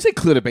thing. You didn't say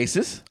clear the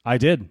bases. I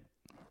did.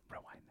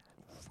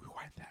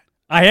 Rewind that.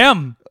 I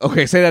am.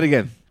 Okay, say that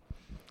again.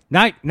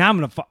 Now I'm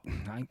going to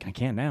I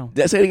can't now.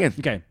 Say it again.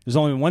 Okay. There's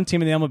only one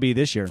team in the MLB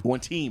this year. One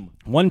team.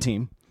 One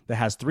team that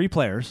has 3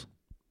 players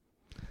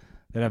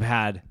that have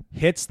had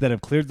hits that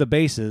have cleared the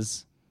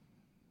bases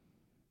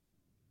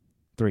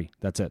 3.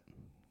 That's it.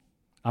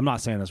 I'm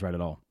not saying this right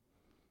at all.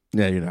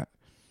 Yeah, you're not.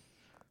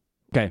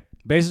 Okay.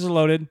 Bases are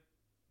loaded.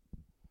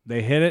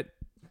 They hit it.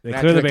 They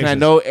Now, clear the bases. Can I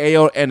know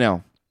AL or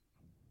NL?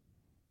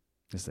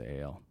 It's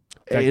the AL.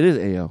 Hey, it is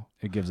AL.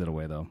 It gives it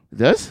away, though. It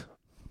does?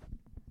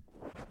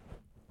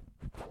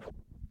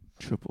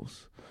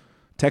 Triples.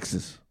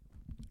 Texas.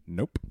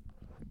 Nope.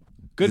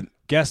 Good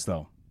guess,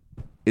 though.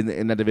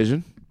 In that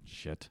division?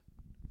 Shit.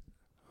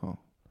 Oh.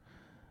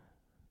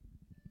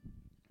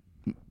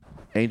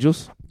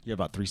 Angels? You have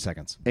about 3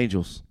 seconds.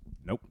 Angels.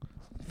 Nope.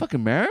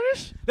 Fucking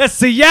Mariners? The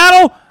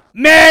Seattle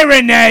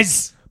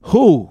Mariners.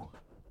 Who?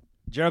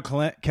 Gerald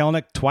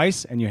Kelenic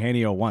twice and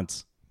Eugenio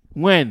once.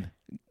 When?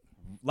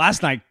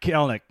 Last night,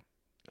 Kelenic.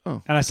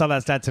 Oh. And I saw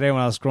that stat today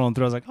when I was scrolling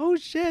through. I was like, oh,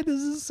 shit,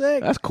 this is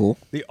sick. That's cool.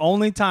 The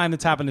only time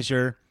that's happened this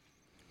year,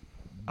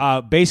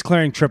 base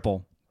clearing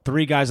triple,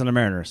 3 guys on the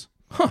Mariners.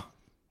 Huh.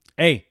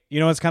 Hey, you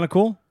know what's kind of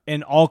cool?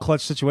 In all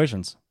clutch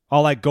situations.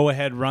 All like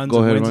go-ahead runs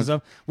and wins and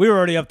stuff. We were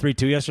already up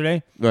 3-2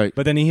 yesterday. Right.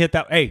 But then he hit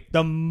that. Hey,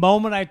 the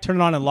moment I turned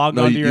it on and logged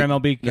onto your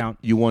MLB account.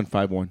 You won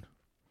 5-1.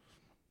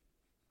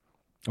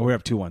 Oh, we're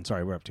up 2-1.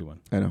 Sorry, we're up 2-1.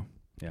 I know.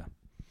 Yeah.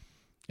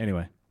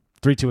 Anyway,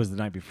 3-2 was the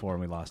night before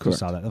and we lost. Correct. We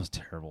saw that. That was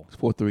terrible. It's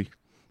 4-3.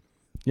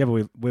 Yeah, but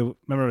we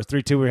remember it was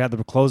 3-2. We had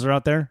the closer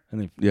out there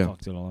and they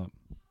fucked it all up.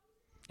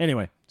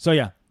 Anyway, so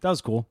yeah, that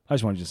was cool. I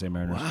just wanted you to say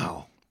Mariners.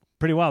 Wow.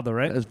 Pretty wild though,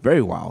 right? That's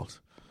very wild.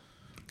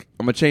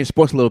 I'm going to change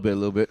sports a little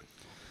bit.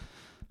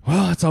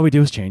 Well, that's all we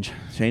do is change.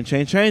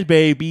 Change,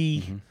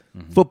 baby.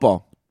 Mm-hmm.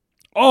 Football.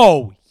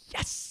 Oh,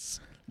 yes.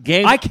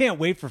 Game. I can't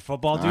wait for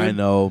football, dude. I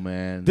know,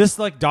 man. This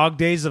like dog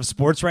days of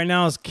sports right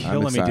now is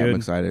killing me, dude. I'm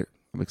excited.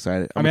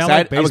 I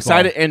like baseball. I'm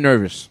excited and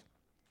nervous.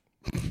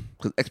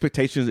 Because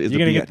expectations is the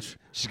bitch.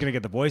 She's going to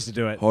get the boys to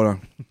do it. Hold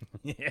on.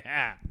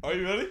 Yeah. Are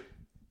you ready?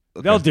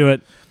 Okay. They'll do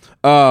it.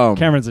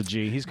 Cameron's a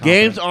G. He's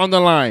confident. Games on the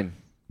line.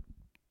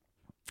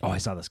 Oh, I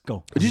saw this.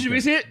 Go. Did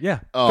you see it? Yeah.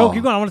 Oh. Go.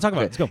 Keep going. I want to talk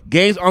about it. Let's go.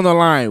 Games on the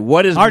line.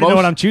 What is I already know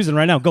what I'm choosing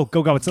right now. Go.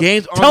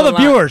 Games on tell the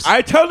line. viewers.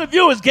 I tell the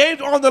viewers. Games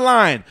on the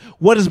line.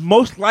 What is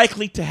most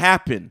likely to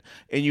happen?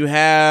 And you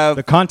have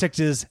the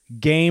context is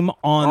game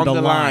on the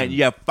line.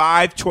 You have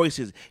 5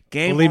 choices.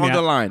 Game Believe on me,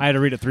 the line. I had to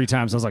read it 3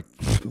 times. I was like,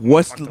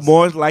 what's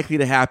more likely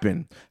to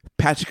happen?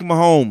 Patrick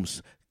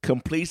Mahomes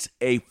completes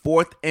a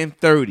 4th and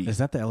 30. Is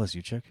that the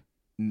LSU chick?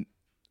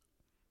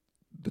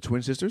 The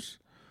twin sisters?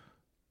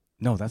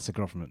 No, that's the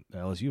girl from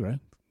LSU, right?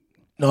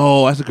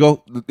 No, that's a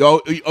girl.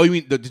 Oh, you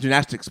mean the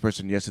gymnastics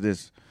person? Yes, it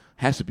is.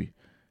 Has to be.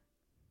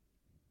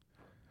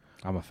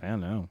 I'm a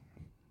fan now.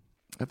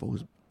 I've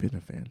always been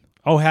a fan.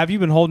 Oh, have you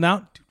been holding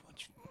out?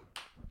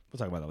 We'll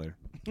talk about that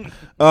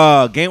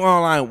later. Game on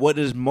the line. What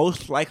is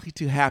most likely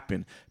to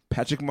happen?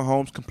 Patrick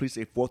Mahomes completes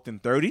a 4th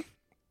and 30.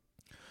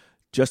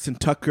 Justin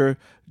Tucker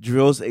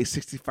drills a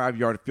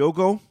 65-yard field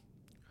goal.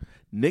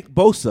 Nick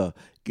Bosa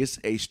gets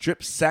a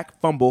strip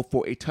sack fumble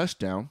for a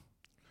touchdown.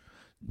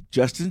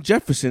 Justin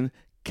Jefferson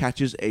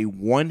catches a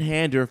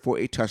one-hander for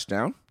a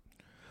touchdown.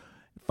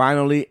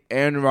 Finally,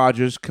 Aaron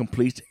Rodgers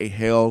completes a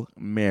Hail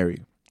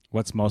Mary.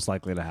 What's most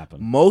likely to happen?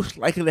 Most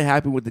likely to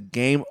happen with the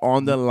game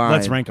on the line.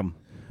 Let's rank them.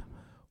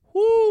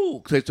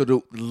 Woo! So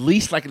the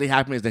least likely to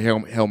happen is the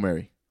Hail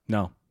Mary.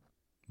 No.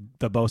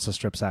 The Bosa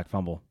strip sack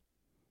fumble.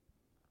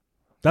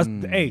 That's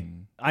hey,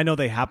 I know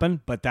they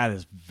happen, but that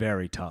is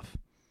very tough.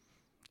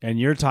 And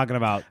you're talking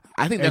about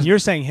you're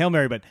saying Hail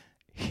Mary, but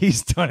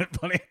he's done it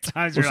plenty of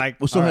times. You're like,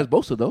 so has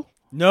Bosa though.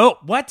 No,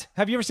 what?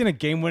 Have you ever seen a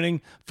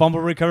game-winning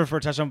fumble recovery for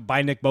a touchdown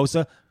by Nick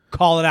Bosa?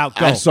 Call it out.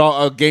 Go. I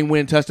saw a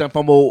game-winning touchdown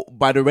fumble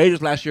by the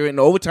Raiders last year in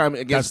overtime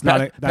against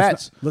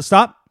Pats. Let's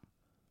stop.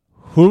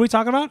 Who are we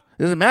talking about?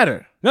 It doesn't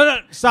matter. No,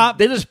 stop.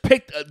 They just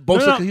picked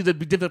Bosa because he's a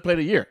different player of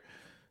the year.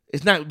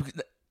 It's not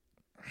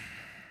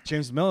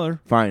James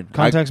Miller. Fine.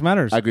 Context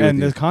matters. I agree and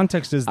with you. The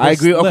context is this I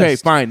agree. list. Okay,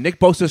 fine. Nick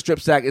Bosa's strip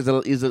sack is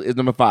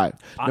number 5.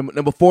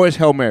 Number 4 is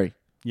Hail Mary.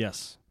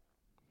 Yes.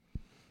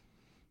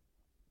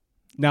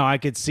 Now, I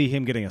could see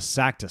him getting a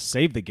sack to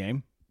save the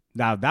game.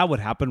 Now, that would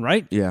happen,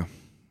 right? Yeah.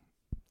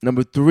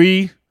 Number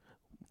 3,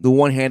 the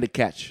one-handed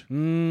catch.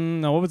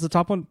 No, what was the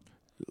top one?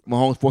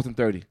 Mahomes 4th and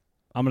 30.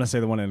 I'm going to say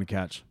the one-handed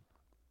catch.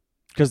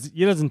 Because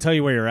he doesn't tell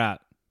you where you're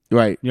at.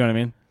 Right. You know what I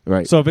mean?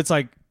 Right. So if it's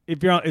like,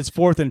 it's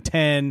 4th and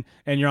 10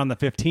 and you're on the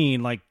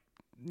 15, like,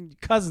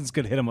 Cousins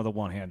could hit him with a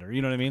one-hander.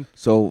 You know what I mean?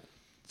 So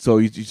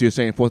you're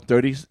saying 4th and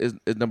 30 is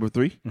number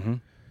 3? Mm-hmm.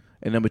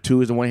 And number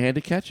 2 is the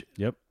one-handed catch?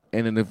 Yep.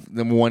 And then the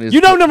number 1 is...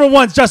 You know number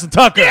 1's Justin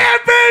Tucker. Yeah,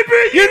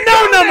 baby! You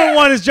know number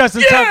 1 is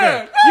Justin Tucker.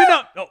 No. You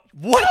know... Oh,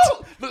 what?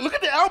 No. Look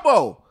at the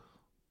elbow.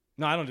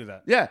 No, I don't do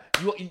that. Yeah.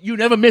 You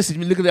never miss it.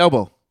 You look at the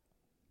elbow.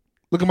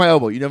 Look at my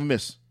elbow. You never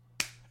miss.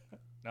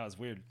 That was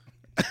weird.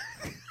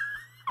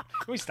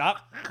 Can we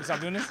stop? Can we stop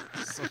doing this?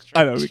 So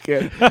I know, we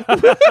can't.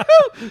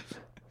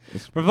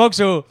 For folks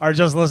who are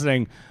just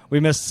listening,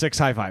 we missed 6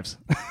 high fives.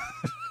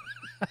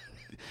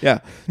 Yeah.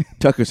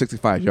 Tucker,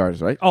 65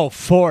 yards, right? Oh,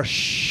 for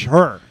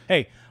sure.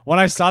 Hey, when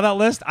I saw that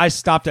list, I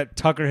stopped at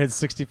Tucker hit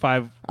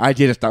 65. I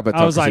did stop at I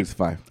Tucker was like,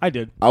 65. I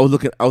did. I was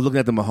looking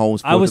at the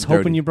Mahomes 4th I was and 30.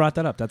 hoping you brought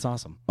that up. That's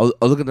awesome. I was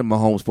looking at the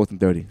Mahomes 4th and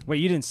 30. Wait,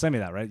 you didn't send me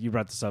that, right? You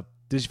brought this up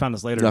Did you find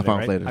this later? No, I today, found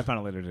right? it later. I found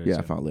it later today. Yeah,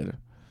 I too. found it later.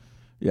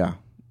 Yeah.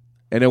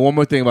 And then one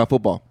more thing about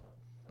football.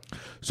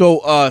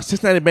 So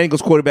Cincinnati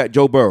Bengals quarterback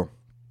Joe Burrow.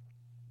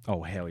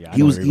 Oh hell yeah!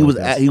 He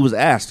was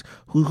asked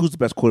who's the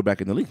best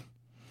quarterback in the league.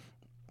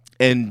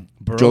 And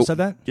Burrow said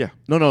that? Yeah.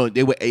 No.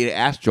 They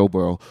asked Joe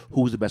Burrow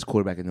who was the best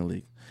quarterback in the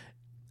league.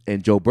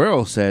 And Joe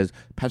Burrow says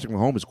Patrick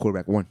Mahomes is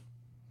quarterback 1.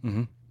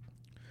 Mm-hmm.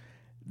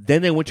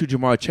 Then they went to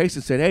Jamar Chase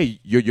and said, hey,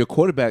 your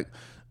quarterback,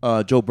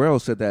 Joe Burrow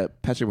said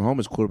that Patrick Mahomes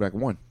is quarterback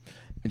 1.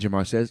 And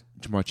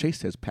Jamar Chase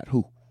says, Pat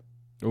who?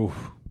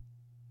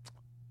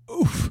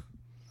 Oof.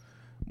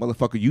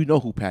 Motherfucker, you know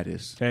who Pat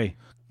is. Hey,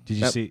 did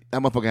you see?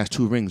 That motherfucker has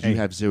 2 rings. Hey. You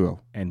have 0.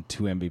 And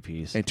 2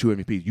 MVPs. And 2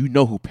 MVPs. You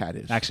know who Pat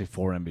is. Actually,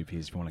 4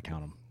 MVPs if you want to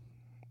count them.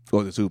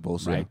 Or the Super Bowl.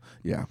 So, Right.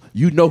 yeah.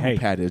 You know who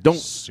Pat is. Don't.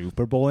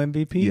 Super Bowl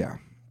MVP? Yeah.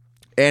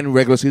 And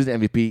regular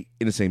season MVP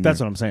in the same That's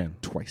year. what I'm saying.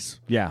 Twice.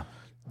 Yeah.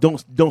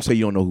 Don't say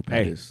you don't know who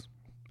Pat is.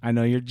 I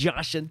know you're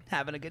joshing,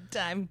 having a good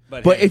time.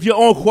 But But hey, if your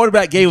own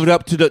quarterback gave it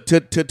up to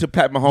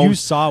Pat Mahomes. you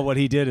saw what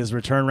he did his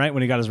return, right,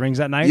 when he got his rings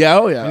that night? Yeah,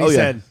 oh yeah. And he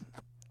said,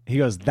 he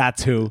goes,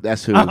 that's who.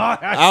 That's who. Oh,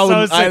 that's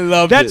so sick. I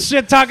loved that it.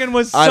 shit talking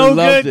was I so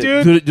loved good,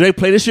 it. dude. Do they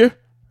play this year?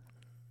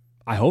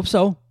 I hope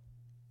so.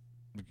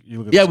 You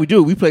look at Yeah, this- we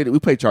do. We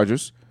played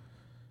Chargers.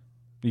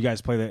 You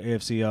guys play the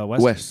AFC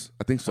West? West.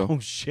 I think so. Oh,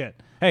 shit.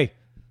 Hey,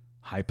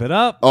 hype it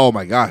up. Oh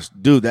my gosh,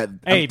 dude!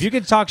 Hey, if you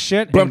can talk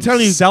shit But and I'm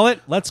telling you- sell it,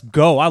 let's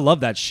go. I love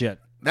that shit.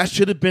 that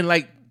should have been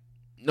like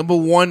number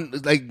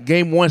 1, like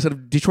game 1 instead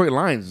of Detroit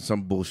Lions and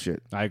some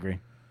bullshit. I agree.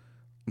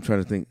 I'm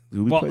trying to think.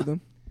 Did we Well, play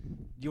them?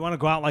 You want to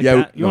go out like Yeah,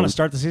 that? You no. want to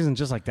start the season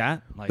just like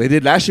that? Like, They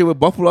did last year with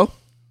Buffalo.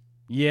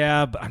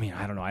 yeah, but I mean,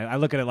 I don't know. I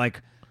look at it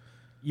like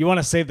you want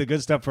to save the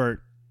good stuff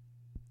for.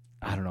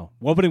 I don't know.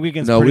 Opening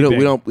weekend's No, we pretty don't- big.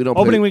 we don't- we don't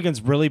Opening play-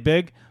 weekend's really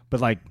big,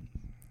 but like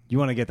you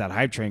want to get that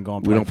hype train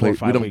going. We don't play.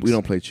 4 or 5 weeks. We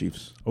don't play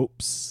Chiefs.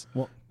 Oops.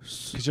 Well,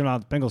 because you're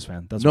not a Bengals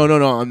fan. That's No,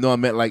 why. no. I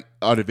meant like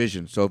our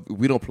division. So if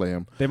we don't play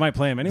them, They might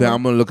play him anyway. then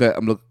I'm gonna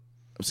look.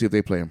 See if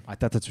they play them. I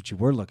thought that's what you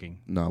were looking.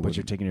 No, I but wasn't.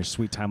 you're taking your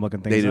sweet time looking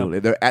things They do.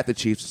 up. They're at the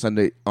Chiefs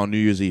Sunday on New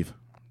Year's Eve.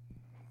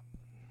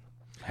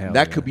 Hell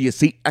That yeah. could be a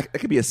seed. That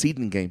could be a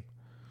seeding game.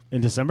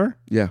 in December.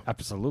 Yeah.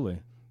 Absolutely.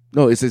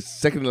 No, it's the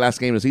second to last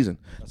game of the season.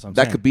 That's what I'm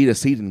That saying. could be the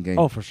seeding game.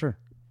 Oh, for sure.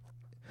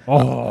 Oh,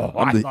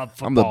 I love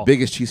football. I'm the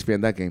biggest Chiefs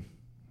fan that game.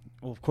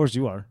 Well, of course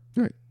you are.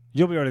 Right.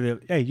 You'll be already.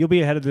 Hey, you'll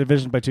be ahead of the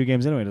division by 2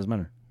 games anyway. It doesn't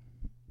matter.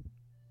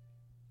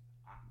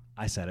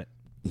 I said it.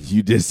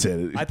 You did say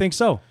it. I think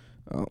so.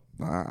 Oh,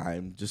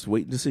 I'm just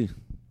waiting to see.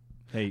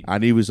 Hey, I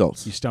need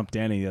results. you stumped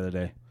Danny the other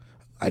day.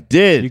 I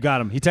did. You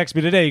got him. He texted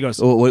me today. He goes,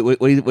 Oh, wait. What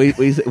do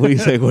you say? What do you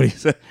say? What do you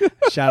say?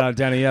 shout out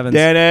Danny Evans.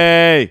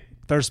 Danny.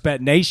 Thirst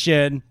Bet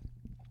Nation.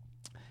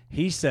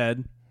 He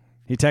said,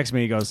 he texted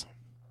me. He goes,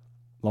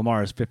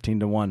 Lamar is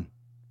 15-1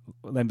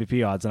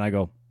 MVP odds. And I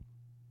go,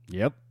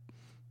 yep.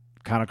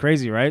 Kind of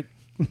crazy, right?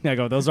 I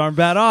go, those aren't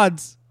bad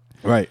odds.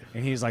 Right.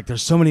 And he's like,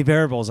 there's so many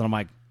variables. And I'm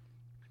like,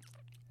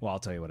 well, I'll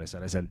tell you what I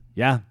said. I said,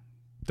 yeah,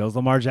 those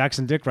Lamar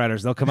Jackson dick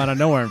riders, they'll come out of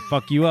nowhere and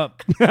fuck you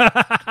up.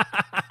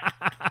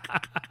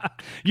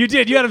 You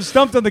did. You had him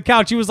stumped on the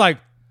couch. He was like,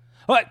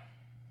 what?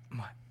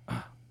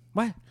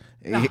 What?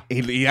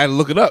 He had to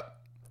look it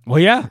up. Well,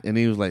 yeah. And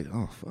he was like,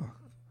 oh, fuck.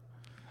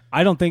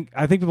 I think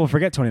people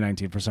forget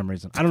 2019 for some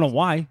reason. I don't know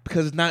why.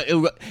 Because it's not.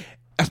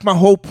 That's my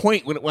whole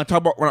point when I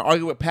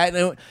argue with Pat.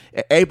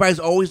 Everybody's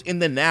always in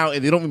the now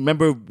and they don't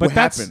remember what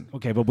happened.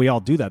 Okay, but we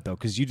all do that though,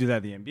 because you do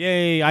that in the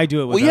NBA. I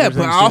do it with Well, yeah, other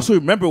but things, I too. also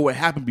remember what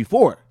happened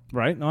before.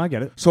 Right? No, I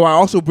get it. So I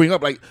also bring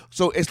up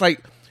so it's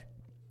like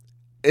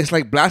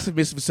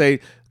blasphemous to say,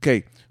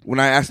 okay, when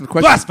I ask the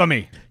question,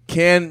 Blasphemy.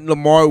 can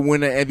Lamar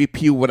win an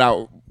MVP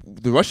without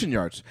the rushing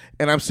yards?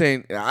 And I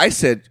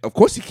said, of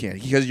course he can,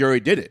 because he already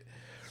did it.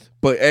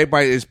 But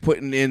everybody is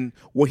putting in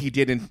what he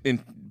did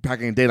in back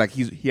in the day, like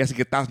he has to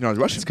get 1,000 yards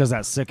rushing. It's because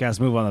that sick ass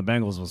move on the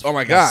Bengals was. Oh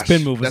my that gosh,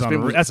 spin move was That spin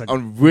unreal. was That's a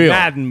unreal.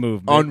 Madden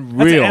move. Man.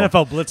 Unreal. That's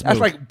an NFL blitz move. That's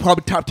like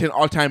probably top 10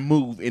 all time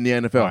move in the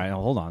NFL. All right,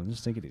 hold on.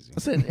 Just take it easy.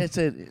 It's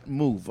a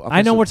move.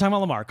 I know we're talking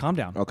about Lamar. Calm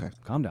down. Okay.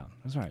 Calm down.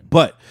 That's all right.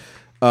 But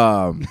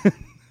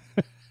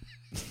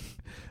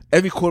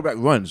every quarterback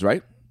runs,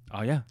 right?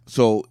 Oh yeah.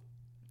 So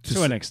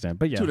To an extent,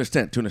 but yeah. To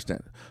an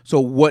extent. So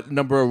what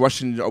number of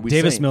rushing are we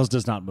Davis saying? Mills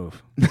does not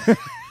move.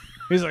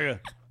 He's like,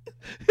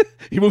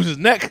 He moves his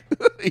neck.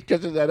 He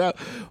catches that out.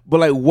 But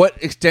like,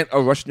 what extent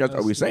of rushing yards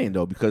are we saying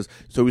though? Because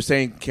so we're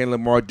saying, can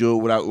Lamar do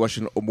it without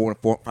rushing more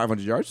than 500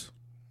 yards?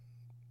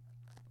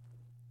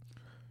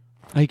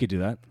 he could do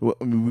that. Well,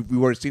 I mean,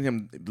 we've already seen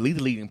him lead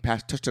the league in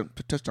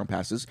touchdown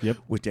passes. Yep.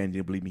 Which Dan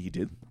didn't believe me he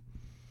did.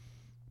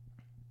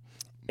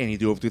 And he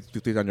threw over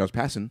 3,000 yards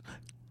passing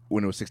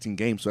when it was 16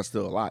 games, so that's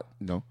still a lot,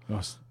 you know. Oh,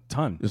 it's a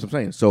ton. That's what I'm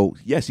saying. So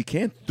yes, he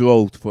can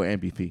throw for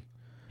MVP.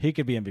 He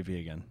could be MVP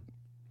again.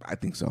 I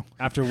think so.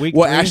 After week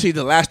Well, 3, actually,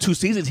 the last 2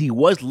 seasons he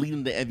was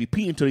leading the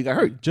MVP until he got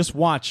hurt. just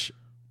watch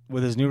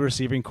with his new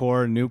receiving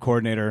core, new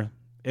coordinator.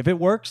 If it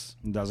works,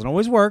 it doesn't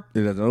always work,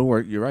 It doesn't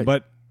work. You're right.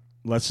 but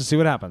let's just see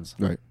what happens.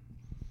 right,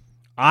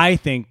 I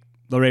think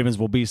the Ravens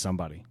will be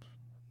somebody.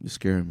 you're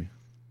scaring me.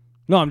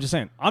 No, I'm just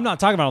saying. I'm not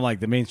talking about like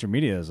the mainstream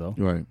media is, though.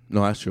 Right.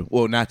 No, that's true.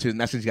 Well, not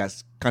since he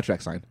got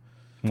contract signed.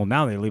 Well,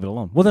 now they leave it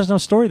alone. Well, there's no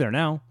story there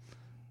now.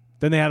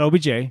 Then they had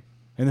OBJ, and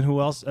then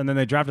who else? And then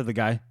they drafted the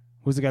guy.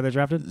 Who's the guy they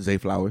drafted? Zay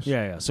Flowers.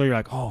 Yeah. So you're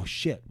like, oh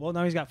shit. Well,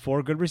 now he's got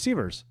 4 good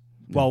receivers.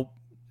 Well,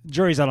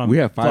 jury's out on. We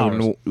have 5.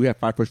 Flowers. We have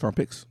 5 first round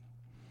picks.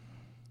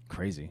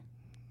 Crazy.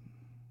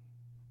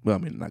 Well, I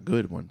mean, not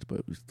good ones,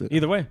 but we still.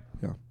 Either way.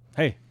 Yeah.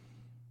 Hey,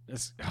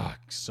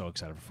 so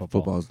excited for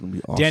football. Football's gonna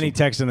be awesome. Danny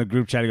texts in the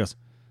group chat. He goes,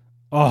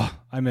 "Oh,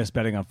 I miss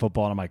betting on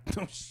football." And I'm like,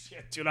 "Oh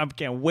shit, dude! I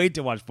can't wait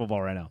to watch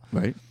football right now."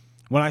 Right.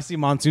 When I see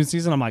monsoon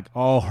season, I'm like,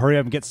 "Oh, hurry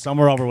up and get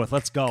summer over with.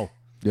 Let's go."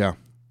 Yeah.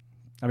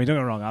 I mean, don't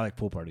get me wrong. I like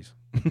pool parties.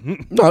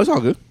 No, it's all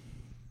good.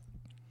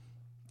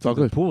 It's all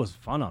The good. pool was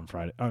fun on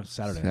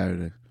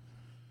Saturday.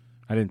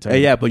 I didn't tell Hey,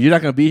 you. yeah, but you're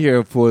not gonna be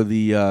here for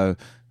the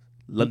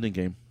London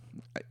game.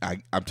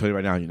 I'm telling you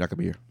right now, you're not gonna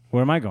be here.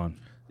 Where am I going?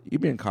 You'll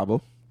be in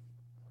Cabo.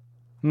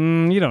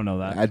 You don't know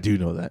that. I do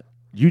know that.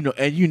 You know,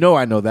 and you know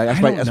I know that.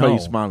 That's why know. you're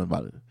smiling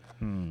about it.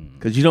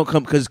 Because you don't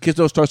come. Because kids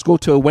don't start school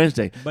till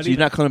Wednesday, But so you're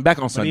not coming back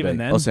on even Sunday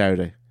then- or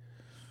Saturday.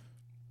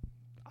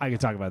 I can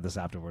talk about this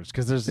afterwards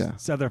because there's Yeah.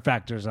 other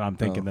factors that I'm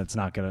thinking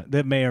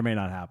that may or may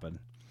not happen.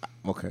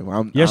 Okay.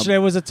 Well, Yesterday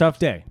was a tough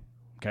day.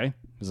 Okay, it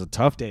was a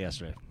tough day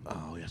yesterday.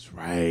 Oh, that's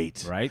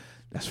right. Right?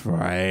 That's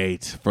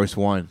right. First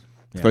one.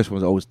 Yeah. First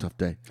one's always a tough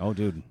day. Oh,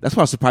 dude. That's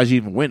why I'm surprised you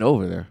even went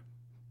over there.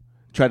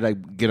 Tried to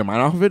get a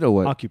mind off of it or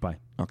what? Occupy.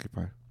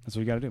 Occupy. That's what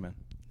you got to do, man.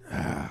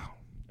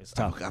 It's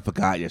tough. I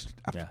forgot. Yes.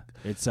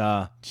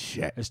 Yeah,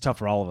 Shit. it's tough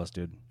for all of us,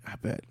 dude. I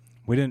bet.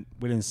 We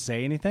didn't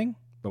say anything,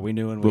 but we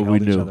knew and But we we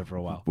held each knew. other for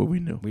a while. Well, we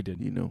knew. We did.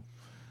 You know.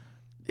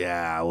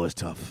 Yeah, it was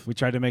tough. We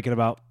tried to make it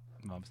about.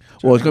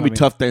 Well, it's gonna be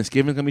tough.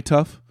 Thanksgiving's gonna be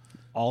tough.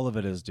 All of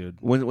it is, dude.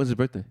 When's his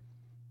birthday?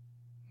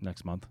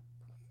 Next month,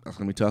 That's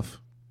gonna be tough.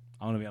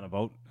 I'm gonna be on a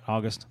boat.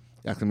 August,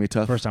 That's gonna be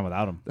tough. first time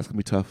without him. That's gonna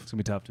be tough. It's gonna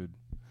be tough, dude.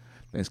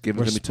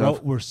 Thanksgiving's gonna be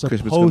tough. We're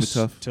Christmas gonna be supposed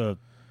tough. to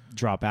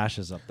drop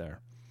ashes up there.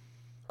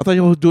 I thought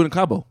you were doing in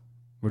Cabo.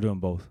 We're doing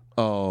both.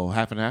 Oh,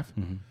 half and half.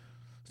 Mm-hmm.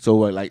 So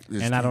like,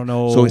 And I don't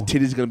know. So his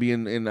titty's gonna be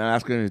in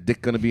Alaska and his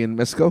dick gonna be in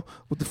Mexico.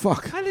 What the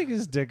fuck? I think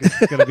his dick is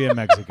gonna be in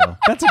Mexico.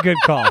 That's a good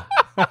call.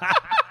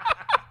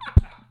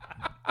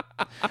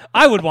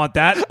 I would want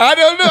that. I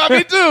don't know.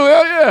 Me too.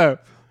 Hell yeah.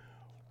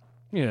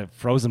 Yeah,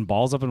 frozen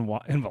balls up in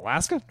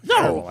Alaska.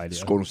 Terrible idea.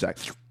 Scrotum sack.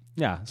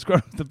 Yeah, screw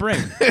the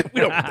brain.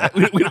 We don't want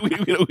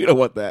that. We don't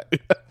want that.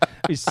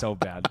 He's so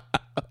bad.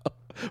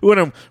 We want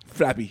him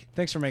flappy.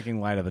 Thanks for making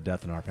light of a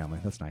death in our family.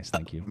 That's nice.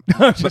 Thank you.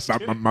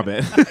 My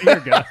bad. You're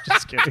good. I'm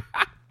just kidding.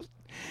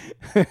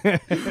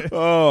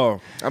 Oh,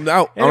 I'm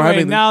out. I don't have Anyway,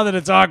 anything. now that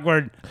it's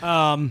awkward,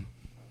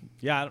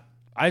 yeah,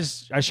 I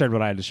shared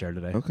what I had to share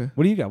today. Okay.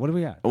 What do you got? What do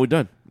we got? Oh, we're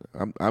done.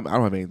 I don't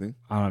have anything.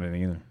 I don't have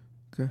anything either.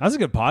 Okay. That was a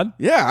good pod.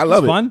 Yeah, I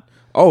love it. Fun.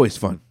 Always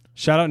fun.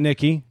 Shout out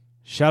Nikki.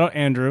 Shout out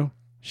Andrew.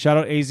 Shout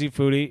out AZ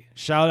Foodie.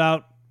 Shout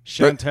out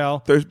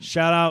Chantel.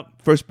 Shout out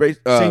First base.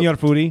 Senor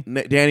Foodie.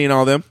 Danny and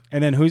all them.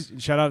 And then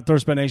shout out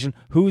Thorspet Nation.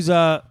 Who's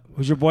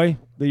your boy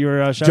that you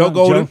were shouting Joe out?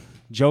 Golden.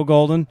 Joe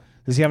Golden.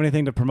 Does he have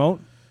anything to promote?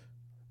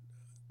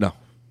 No.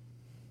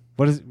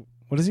 What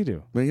does he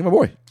do? Man, you're my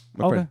boy.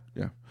 My Okay. friend.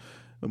 Yeah.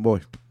 My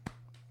boy.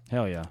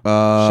 Hell yeah.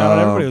 Shout out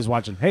everybody who's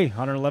watching. Hey,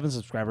 111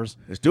 subscribers.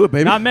 Let's do it,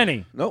 baby. Not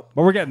many. Nope.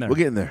 But we're getting there. We're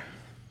getting there.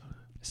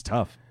 It's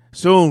tough.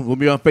 Soon we'll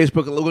be on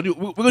Facebook.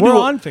 We're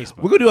on Facebook.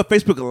 We're gonna do a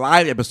Facebook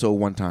Live episode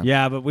one time.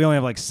 Yeah, but we only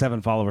have like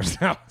 7 followers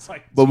now. It's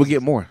like, But we'll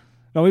get more.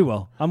 no, we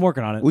will. I'm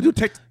working on it. We'll do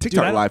TikTok Dude,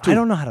 Live too. I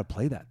don't know how to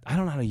play that. I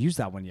don't know how to use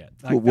that one yet.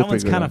 Like, We'll that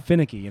one's figure it kind of out.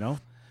 finicky, you know?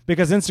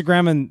 Because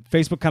Instagram and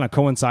Facebook kind of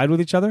coincide with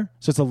each other,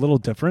 so it's a little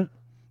different,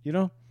 you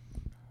know?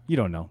 You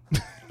don't know.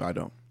 I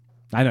don't.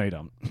 I know you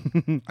don't.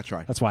 I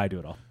try. That's why I do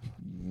it all.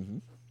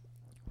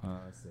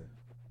 Let's see.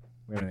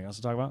 We have anything else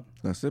to talk about?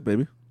 That's it,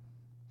 baby.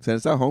 Send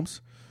us out,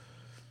 Holmes.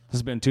 This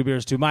has been 2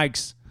 Beers, 2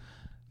 Mics.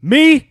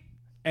 Me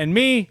and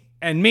me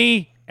and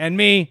me and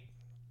me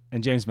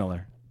and James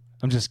Miller.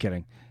 I'm just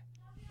kidding.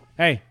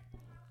 Hey,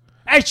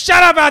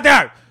 shut up out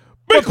there!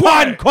 Be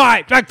quiet.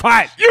 Quiet.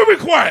 You be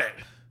quiet.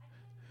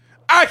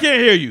 I can't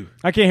hear you.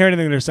 I can't hear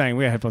anything they're saying.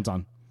 We got headphones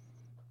on.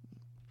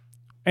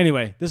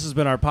 Anyway, this has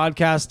been our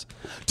podcast.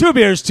 2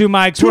 Beers, 2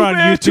 Mics. We're on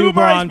Beers, YouTube. 2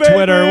 We're on Mics,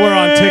 Twitter. baby. We're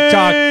on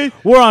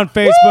TikTok. We're on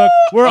Facebook.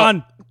 We're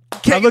on.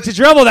 I looked at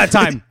your elbow that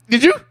time.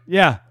 Did you?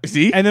 Yeah.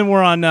 See? And then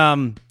we're on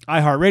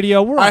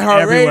iHeartRadio. We're on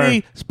everywhere.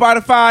 iHeartRadio,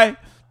 Spotify,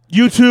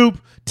 YouTube,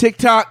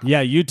 TikTok,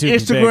 Yeah, YouTube.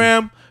 is big.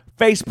 Instagram,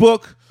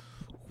 Facebook.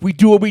 We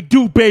do what we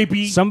do,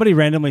 baby. Somebody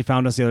randomly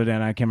found us the other day,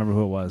 and I can't remember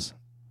who it was.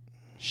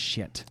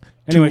 Shit.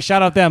 Anyway,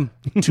 shout out them.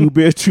 2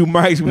 Beers, 2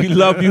 Mics. We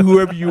love you,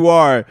 whoever you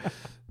are.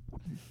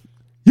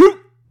 You.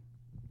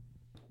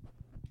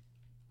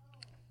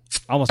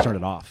 Almost turned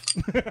it off.